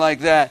something like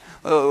that.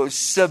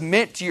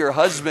 Submit to your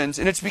husbands.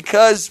 And it's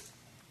because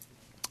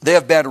they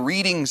have bad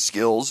reading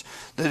skills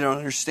that they don't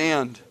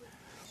understand.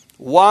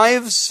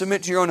 Wives,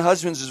 submit to your own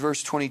husbands is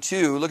verse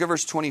 22. Look at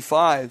verse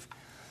 25.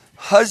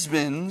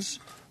 Husbands,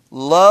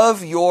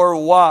 love your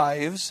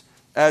wives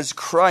as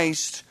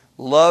Christ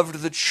loved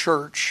the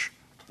church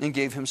and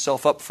gave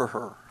himself up for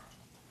her.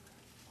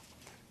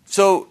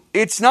 So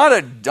it's not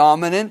a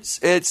dominance.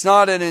 It's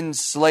not an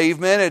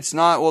enslavement. It's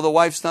not, well, the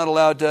wife's not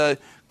allowed to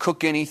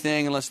cook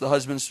anything unless the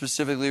husband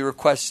specifically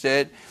requests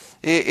it.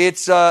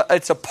 It's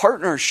a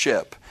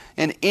partnership.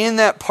 And in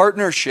that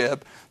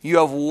partnership, you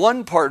have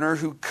one partner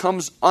who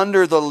comes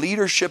under the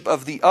leadership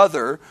of the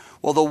other,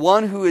 while the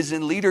one who is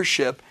in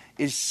leadership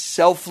is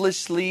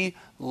selflessly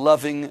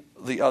loving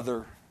the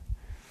other.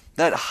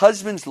 That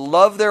husbands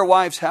love their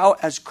wives how?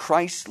 As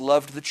Christ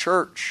loved the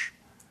church.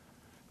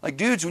 Like,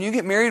 dudes, when you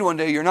get married one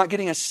day, you're not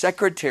getting a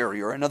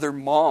secretary or another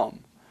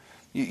mom.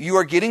 You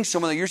are getting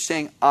someone that you're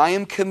saying, I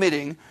am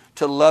committing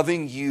to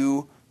loving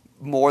you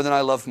more than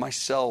I love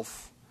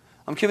myself.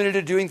 I'm committed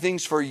to doing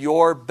things for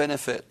your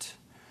benefit.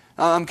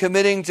 I'm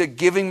committing to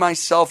giving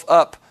myself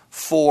up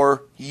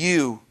for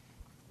you.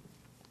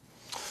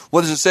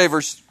 What does it say?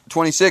 Verse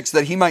 26,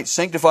 that he might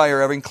sanctify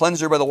her, having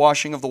cleansed her by the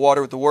washing of the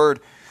water with the word,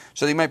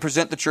 so that he might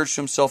present the church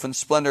to himself in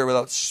splendor,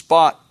 without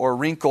spot or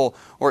wrinkle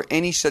or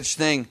any such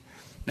thing,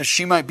 that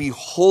she might be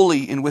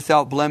holy and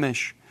without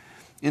blemish.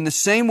 In the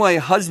same way,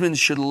 husbands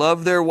should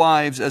love their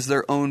wives as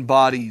their own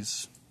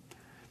bodies.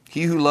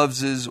 He who loves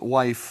his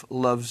wife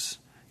loves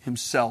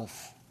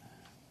himself.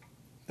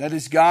 That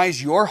is,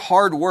 guys, your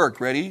hard work,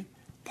 ready?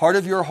 Part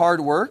of your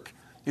hard work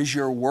is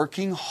you're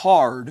working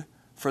hard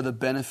for the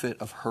benefit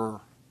of her.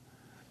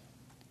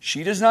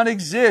 She does not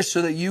exist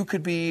so that you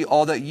could be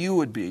all that you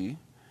would be.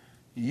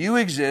 You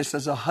exist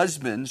as a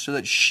husband so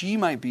that she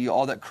might be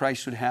all that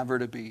Christ would have her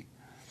to be.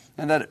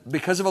 And that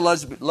because of a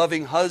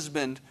loving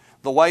husband,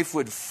 the wife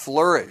would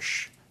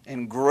flourish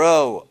and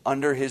grow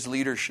under his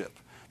leadership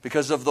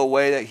because of the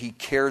way that he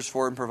cares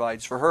for and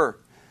provides for her.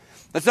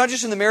 That's not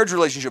just in the marriage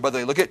relationship, by the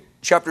way. Look at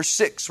chapter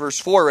 6, verse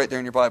 4 right there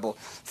in your Bible.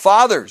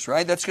 Fathers,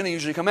 right? That's going to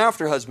usually come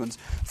after husbands.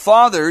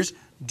 Fathers,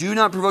 do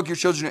not provoke your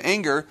children to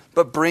anger,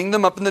 but bring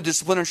them up in the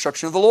discipline and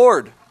instruction of the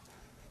Lord.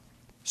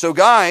 So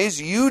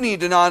guys, you need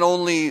to not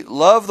only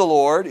love the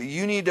Lord,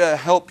 you need to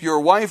help your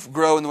wife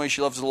grow in the way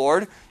she loves the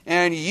Lord,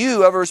 and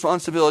you have a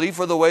responsibility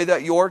for the way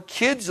that your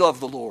kids love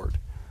the Lord.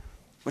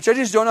 Which I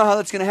just don't know how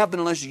that's going to happen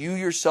unless you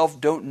yourself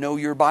don't know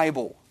your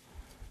Bible.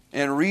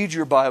 and read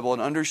your Bible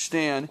and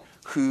understand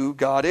who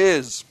God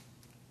is.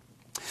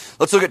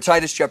 Let's look at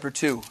Titus chapter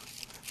 2.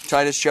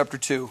 Titus chapter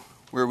 2.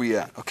 Where are we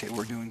at? Okay,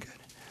 we're doing good.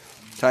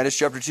 Titus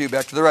chapter 2,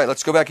 back to the right.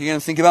 Let's go back again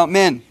and think about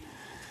men.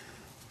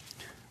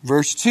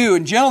 Verse 2.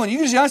 And gentlemen, you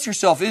just ask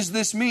yourself, is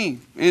this me?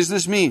 Is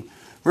this me?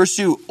 Verse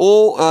 2.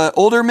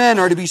 Older men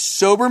are to be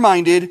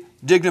sober-minded,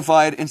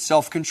 dignified, and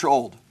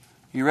self-controlled.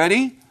 You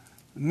ready?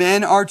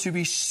 Men are to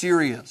be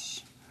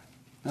serious.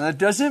 Now that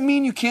doesn't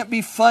mean you can't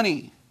be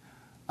funny.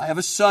 I have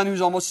a son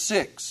who's almost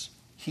 6.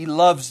 He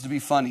loves to be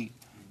funny.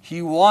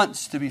 He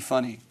wants to be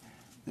funny.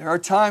 There are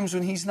times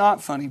when he's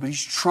not funny, but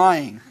he's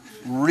trying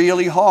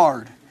really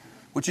hard,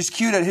 which is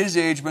cute at his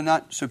age, but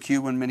not so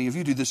cute when many of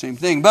you do the same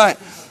thing. But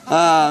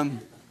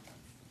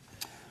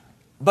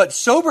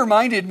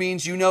sober-minded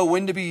means you know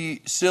when to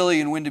be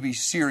silly and when to be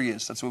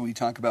serious. That's what we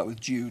talk about with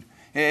Jude.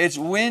 It's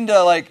when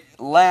to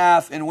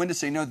laugh and when to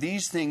say, no,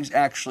 these things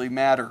actually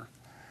matter.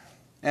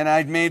 And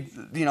I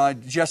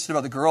jested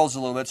about the girls a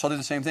little bit, so I'll do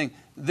the same thing.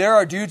 There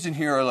are dudes in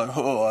here who are like,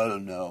 oh, I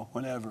don't know,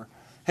 whatever.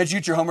 Had you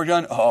get your homework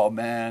done? Oh,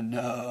 man,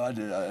 no, I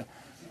did.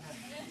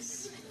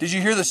 Did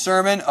you hear the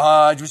sermon?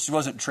 I just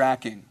wasn't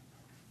tracking.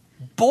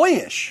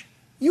 Boyish.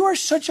 You are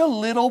such a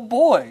little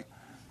boy.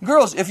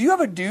 Girls, if you have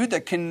a dude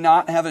that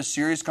cannot have a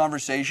serious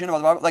conversation about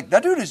the Bible,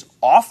 that dude is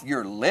off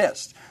your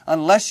list.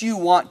 Unless you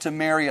want to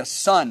marry a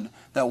son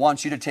that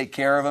wants you to take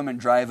care of him and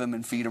drive him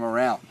and feed him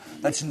around.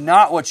 That's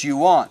not what you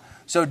want.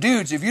 So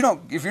dudes, if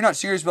you're not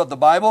serious about the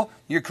Bible,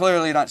 you're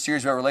clearly not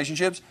serious about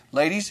relationships.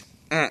 Ladies,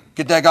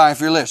 get that guy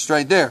off your list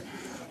right there.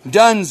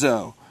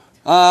 Dunzo.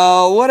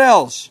 What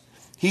else?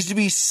 He's to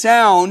be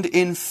sound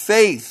in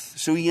faith,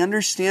 so he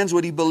understands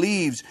what he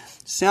believes.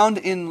 Sound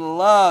in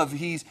love.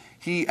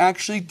 He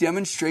actually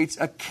demonstrates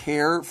a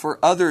care for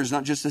others,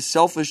 not just a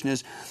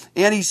selfishness.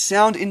 And he's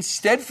sound in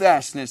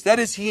steadfastness. That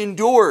is, he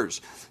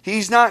endures.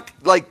 He's not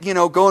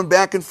going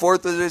back and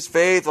forth with his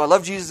faith. I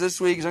love Jesus this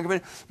week. He's not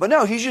committed. But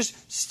no, he's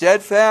just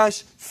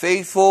steadfast,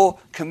 faithful,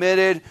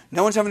 committed.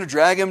 No one's having to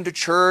drag him to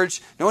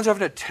church. No one's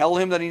having to tell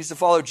him that he needs to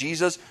follow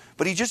Jesus.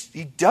 But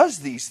he does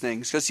these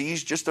things because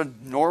he's just a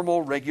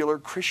normal, regular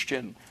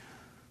Christian.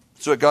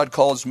 That's what God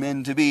calls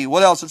men to be.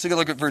 What else? Let's take a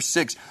look at verse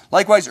 6.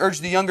 Likewise, urge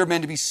the younger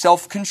men to be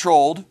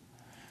self-controlled.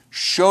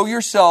 Show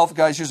yourself,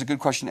 guys, here's a good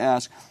question to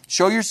ask.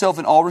 Show yourself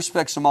in all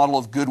respects a model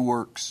of good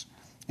works.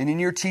 And in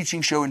your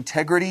teaching show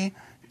integrity,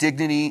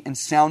 dignity, and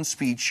sound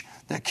speech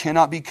that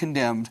cannot be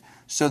condemned,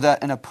 so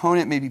that an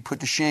opponent may be put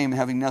to shame,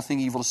 having nothing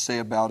evil to say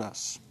about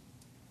us.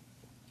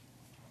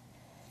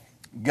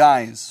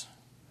 Guys,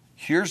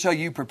 here's how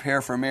you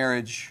prepare for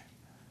marriage.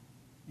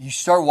 You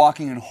start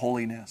walking in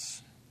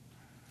holiness.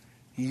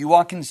 You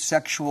walk in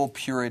sexual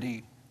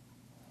purity.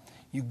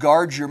 You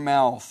guard your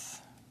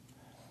mouth.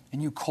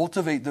 And you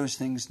cultivate those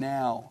things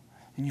now.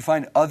 And you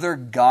find other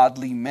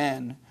godly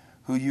men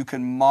who you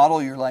can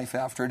model your life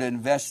after to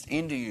invest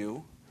into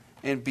you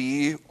and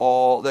be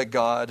all that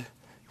God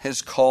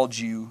has called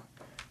you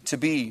to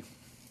be.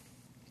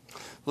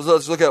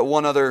 Let's look at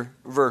one other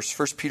verse,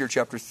 1 Peter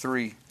chapter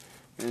 3.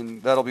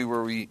 And that'll be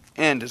where we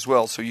end as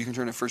well. So you can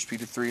turn to 1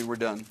 Peter 3 and we're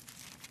done.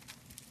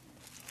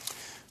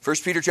 1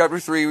 Peter chapter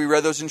 3, we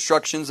read those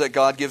instructions that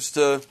God gives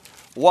to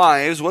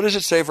wives. What does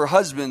it say for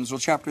husbands? Well,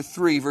 chapter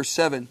 3, verse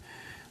 7.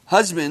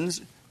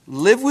 Husbands,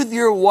 live with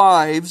your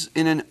wives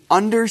in an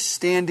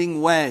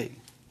understanding way.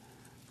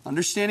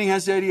 Understanding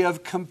has the idea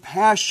of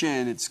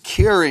compassion. It's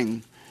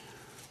caring.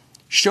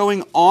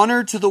 Showing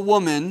honor to the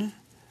woman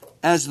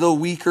as the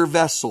weaker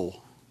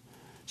vessel.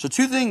 So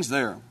 2 things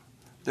there.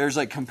 There's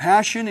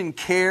compassion and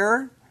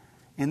care,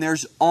 and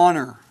there's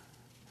honor.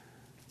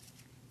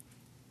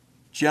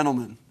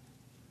 Gentlemen,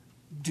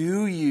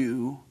 do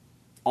you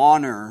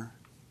honor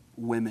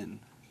women?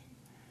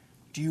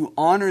 Do you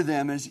honor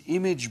them as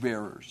image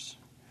bearers?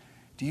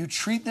 Do you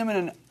treat them in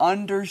an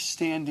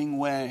understanding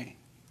way?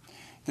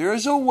 There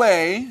is a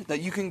way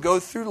that you can go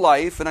through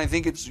life, and I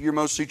think you're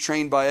mostly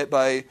trained by it,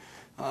 by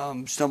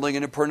stumbling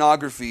into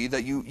pornography,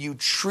 that you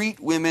treat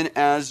women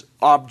as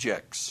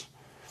objects.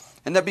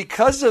 And that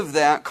because of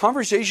that,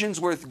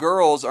 conversations with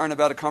girls aren't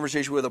about a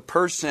conversation with a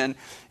person.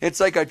 It's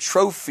like a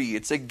trophy.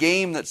 It's a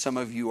game that some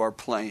of you are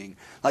playing.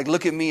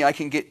 Look at me, I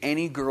can get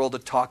any girl to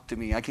talk to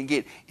me. I can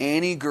get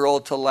any girl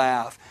to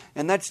laugh.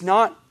 And that's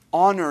not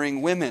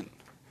honoring women.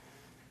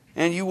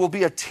 And you will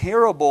be a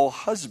terrible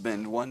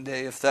husband one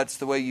day if that's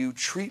the way you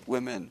treat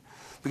women.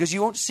 Because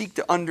you won't seek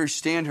to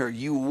understand her.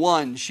 You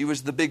won. She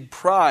was the big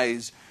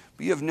prize.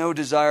 But you have no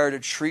desire to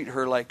treat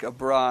her like a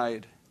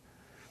bride.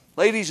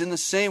 Ladies, in the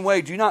same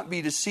way, do not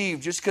be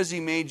deceived. Just because he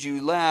made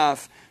you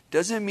laugh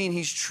doesn't mean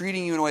he's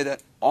treating you in a way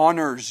that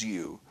honors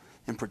you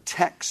and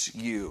protects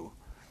you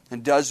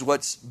and does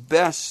what's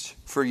best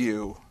for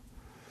you.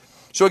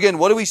 So again,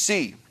 what do we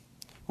see?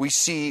 We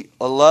see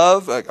a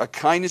love, a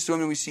kindness to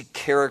women. We see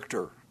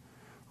character,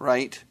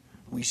 right?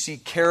 We see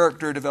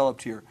character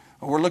developed here.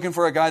 We're looking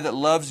for a guy that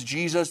loves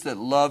Jesus, that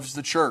loves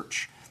the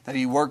church, that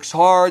he works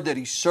hard, that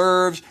he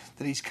serves,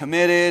 that he's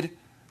committed.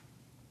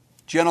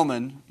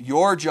 Gentlemen,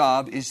 your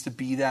job is to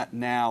be that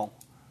now.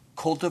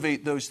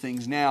 Cultivate those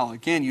things now.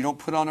 Again, you don't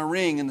put on a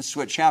ring and the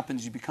switch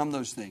happens. You become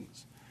those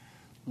things.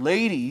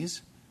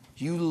 Ladies,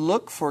 you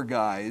look for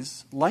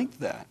guys like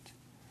that.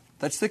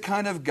 That's the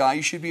kind of guy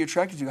you should be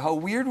attracted to. How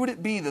weird would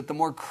it be that the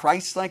more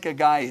Christ-like a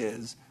guy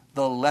is,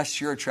 the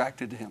less you're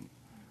attracted to him?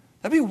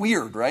 That'd be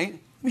weird, right? It'd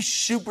be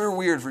super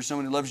weird for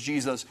someone who loves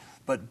Jesus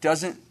but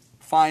doesn't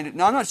find it.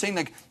 Now, I'm not saying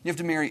like you have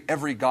to marry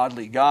every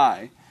godly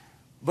guy,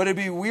 but it'd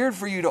be weird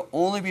for you to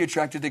only be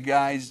attracted to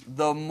guys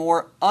the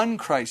more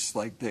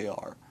un-Christ-like they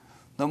are.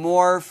 The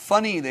more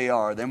funny they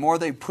are, the more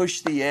they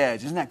push the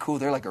edge. Isn't that cool?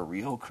 They're like a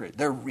real Christian.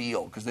 They're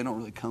real because they don't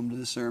really come to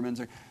the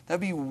sermons.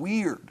 That'd be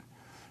weird,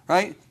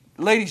 right?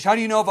 Ladies, how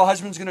do you know if a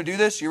husband's going to do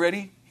this? You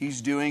ready? He's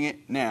doing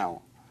it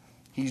now.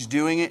 He's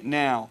doing it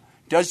now.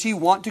 Does he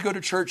want to go to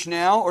church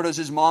now, or does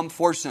his mom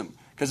force him?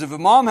 Because if a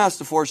mom has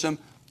to force him,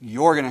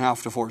 you're going to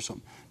have to force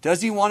him.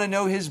 Does he want to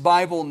know his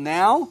Bible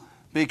now?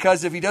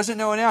 Because if he doesn't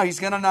know it now, he's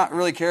going to not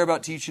really care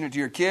about teaching it to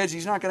your kids.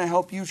 He's not going to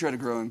help you try to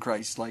grow in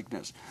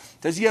Christ-likeness.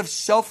 Does he have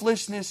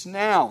selflessness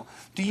now?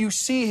 Do you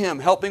see him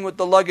helping with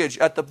the luggage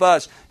at the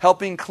bus,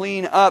 helping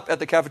clean up at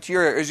the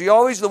cafeteria? Is he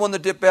always the one to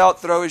dip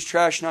out, throw his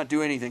trash, not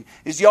do anything?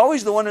 Is he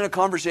always the one in a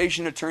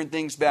conversation to turn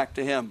things back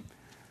to him?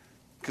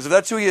 Because if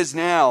that's who he is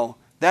now,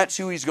 that's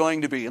who he's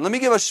going to be. And let me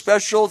give a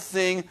special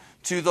thing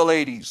to the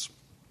ladies.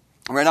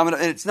 All right, and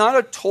it's not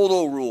a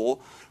total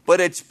rule, but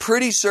it's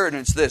pretty certain.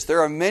 It's this.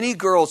 There are many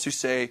girls who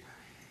say,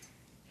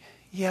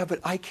 yeah, but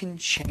I can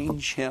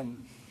change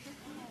him.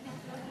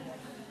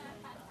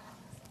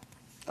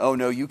 Oh,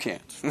 no, you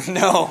can't.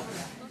 No,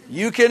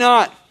 you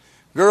cannot.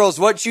 Girls,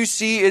 what you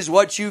see is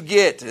what you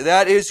get.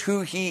 That is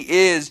who he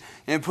is.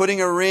 And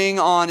putting a ring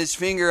on his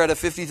finger at a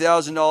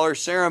 $50,000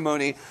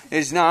 ceremony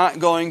is not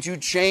going to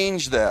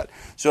change that.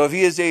 So if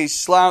he is a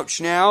slouch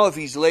now, if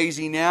he's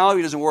lazy now, if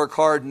he doesn't work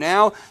hard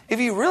now, if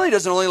he really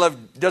doesn't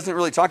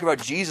really talk about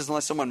Jesus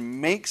unless someone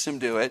makes him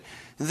do it,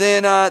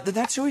 then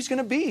that's who he's going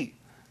to be.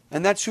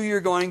 And that's who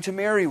you're going to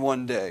marry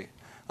one day.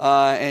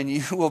 And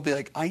you will be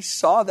like, I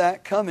saw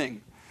that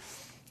coming.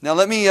 Now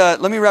let me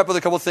wrap with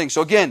a couple of things.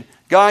 So again,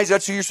 guys,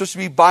 that's who you're supposed to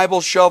be. Bible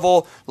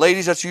shovel.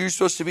 Ladies, that's who you're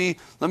supposed to be.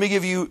 Let me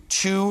give you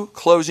two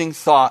closing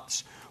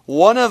thoughts.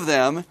 One of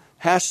them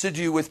has to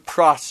do with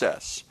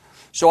process.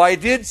 So I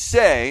did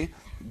say,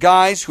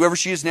 guys, whoever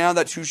she is now,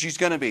 that's who she's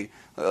going to be.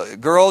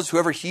 Girls,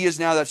 whoever he is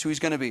now, that's who he's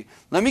going to be.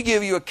 Let me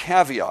give you a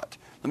caveat.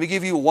 Let me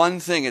give you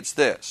one thing. It's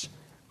this.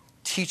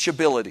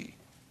 Teachability.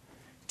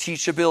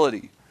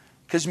 Teachability.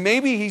 Because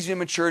maybe he's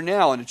immature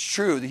now, and it's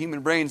true. The human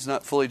brain's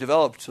not fully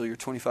developed until you're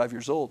 25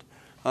 years old.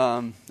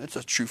 That's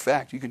a true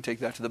fact. You can take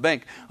that to the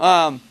bank.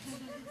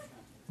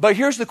 But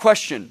here's the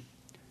question.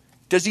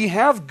 Does he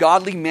have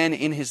godly men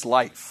in his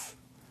life?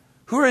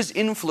 Who are his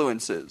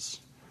influences?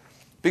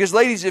 Because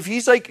ladies, if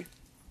he's like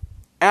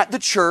at the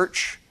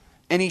church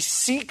and he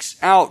seeks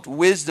out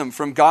wisdom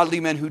from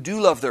godly men who do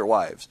love their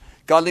wives,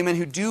 godly men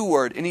who do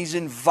word, and he's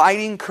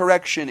inviting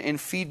correction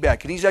and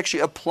feedback, and he's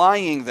actually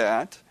applying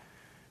that,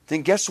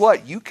 then guess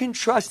what? You can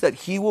trust that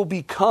he will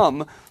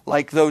become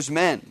like those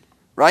men,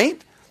 right?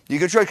 You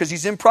can trust because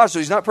he's in process.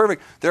 He's not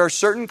perfect. There are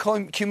certain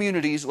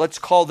communities, let's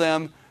call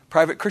them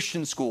private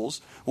Christian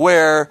schools,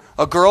 where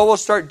a girl will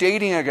start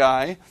dating a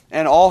guy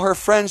and all her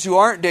friends who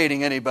aren't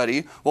dating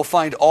anybody will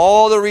find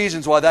all the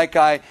reasons why that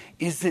guy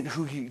isn't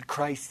who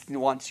Christ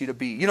wants you to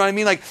be. You know what I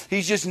mean? Like,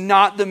 he's just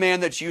not the man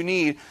that you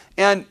need.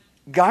 And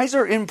guys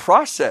are in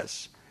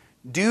process.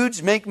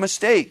 Dudes make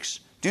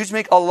mistakes. Dudes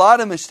make a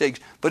lot of mistakes,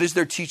 but is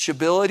there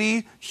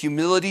teachability,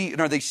 humility, and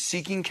are they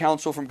seeking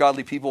counsel from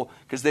godly people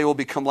because they will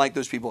become like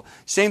those people?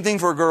 Same thing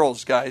for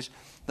girls, guys.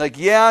 Like,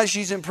 yeah,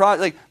 she's in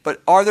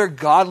but are there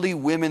godly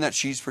women that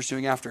she's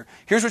pursuing after?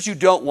 Here's what you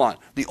don't want.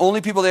 The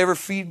only people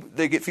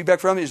they get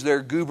feedback from is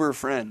their goober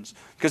friends.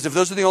 Because if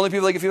those are the only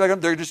people they get feedback from,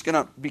 they're just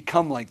going to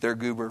become like their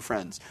goober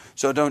friends.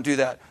 So don't do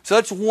that. So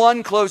that's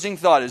one closing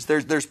thought is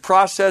there's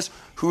process.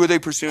 Who are they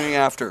pursuing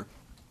after?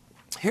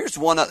 Here's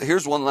one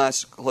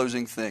last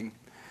closing thing.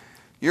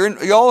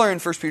 Y'all are in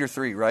 1 Peter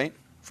 3, right?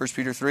 1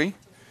 Peter 3.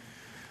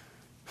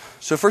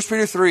 So 1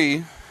 Peter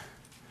 3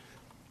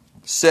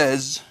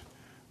 says,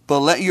 but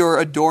let your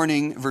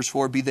adorning, verse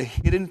 4, be the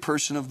hidden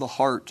person of the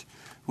heart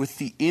with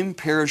the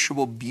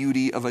imperishable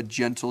beauty of a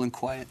gentle and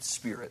quiet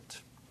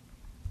spirit.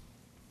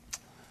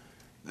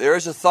 There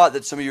is a thought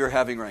that some of you are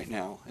having right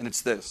now, and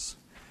it's this.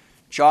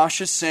 Josh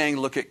is saying,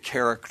 look at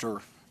character.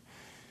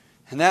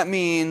 And that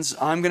means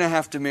I'm going to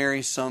have to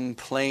marry some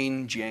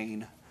plain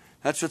Jane.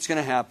 That's what's going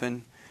to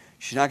happen.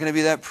 She's not going to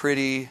be that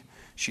pretty.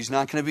 She's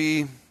not going to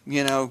be,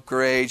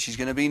 great. She's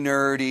going to be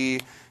nerdy.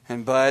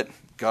 But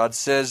God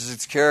says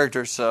it's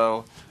character,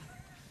 so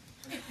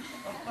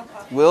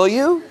will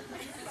you?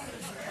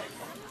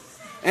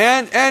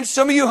 And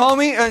some of you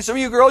homie, and some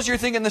of you girls, you're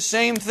thinking the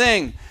same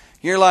thing.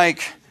 You're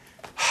like,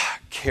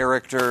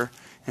 character.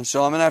 And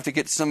so I'm going to have to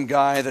get some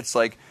guy that's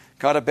like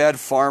got a bad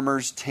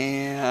farmer's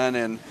tan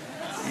and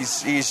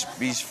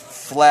he's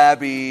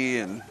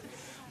flabby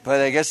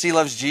but I guess he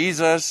loves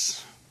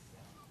Jesus.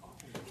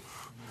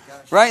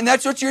 Right? And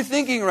that's what you're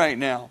thinking right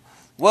now.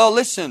 Well,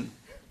 listen.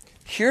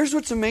 Here's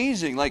what's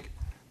amazing. Like,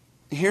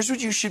 here's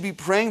what you should be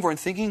praying for and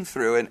thinking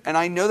through. And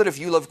I know that if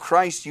you love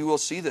Christ, you will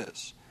see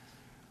this.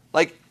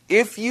 Like,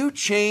 if you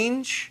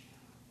change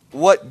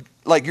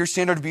your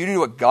standard of beauty to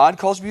what God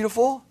calls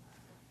beautiful,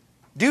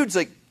 dudes,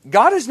 like,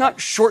 God is not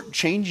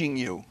shortchanging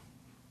you.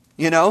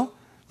 You know?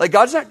 Like,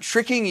 God's not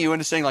tricking you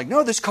into saying, like,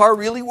 no, this car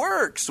really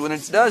works when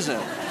it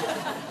doesn't.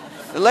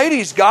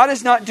 Ladies, God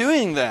is not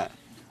doing that.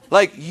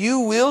 Like, you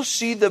will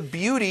see the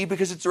beauty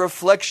because it's a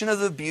reflection of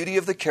the beauty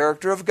of the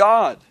character of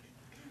God.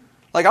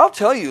 Like, I'll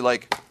tell you,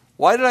 like,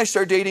 why did I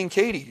start dating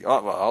Katie?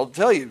 I'll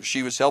tell you.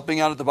 She was helping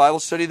out at the Bible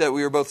study that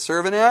we were both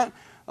serving at.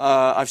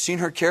 I've seen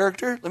her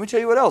character. Let me tell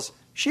you what else.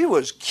 She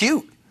was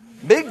cute.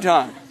 Big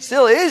time.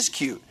 Still is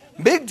cute.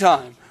 Big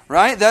time.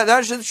 Right?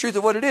 That's the truth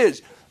of what it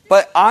is.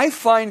 But I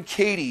find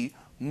Katie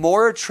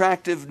more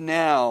attractive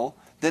now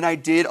than I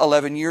did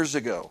 11 years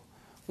ago.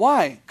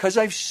 Why? Because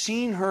I've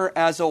seen her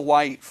as a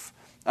wife.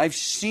 I've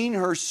seen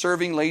her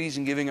serving ladies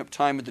and giving up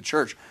time at the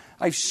church.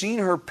 I've seen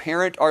her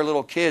parent our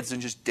little kids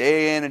and just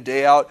day in and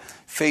day out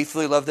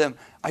faithfully love them.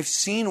 I've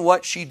seen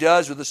what she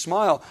does with a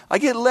smile. I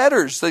get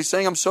letters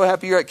saying, I'm so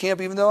happy you're at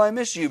camp even though I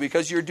miss you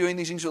because you're doing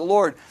these things with the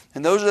Lord.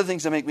 And those are the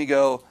things that make me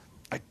go,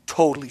 I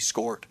totally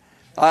scored.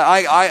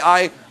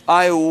 I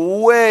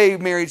way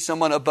married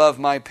someone above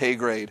my pay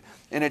grade.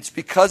 And it's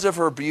because of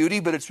her beauty,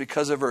 but it's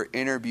because of her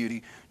inner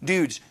beauty.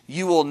 Dudes,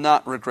 you will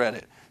not regret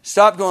it.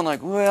 Stop going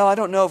like, well, I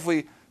don't know if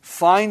we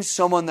find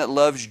someone that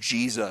loves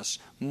Jesus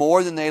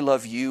more than they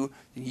love you,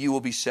 you will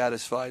be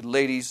satisfied.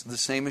 Ladies, the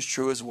same is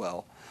true as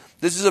well.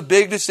 This is a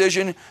big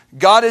decision.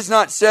 God has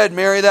not said,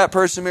 marry that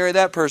person,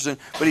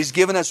 but He's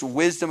given us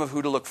wisdom of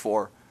who to look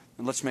for.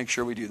 And let's make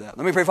sure we do that.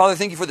 Let me pray. Father,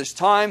 thank you for this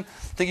time.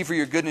 Thank you for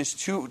your goodness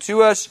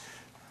to us.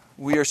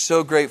 We are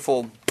so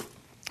grateful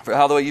for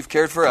how the way you've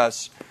cared for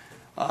us.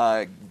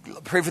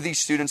 Pray for these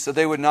students that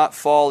they would not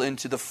fall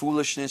into the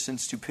foolishness and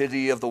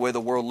stupidity of the way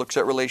the world looks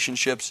at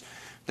relationships.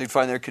 They'd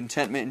find their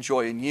contentment and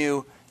joy in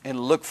you and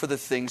look for the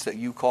things that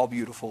you call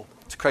beautiful.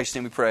 In Christ's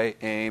name we pray.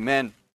 Amen.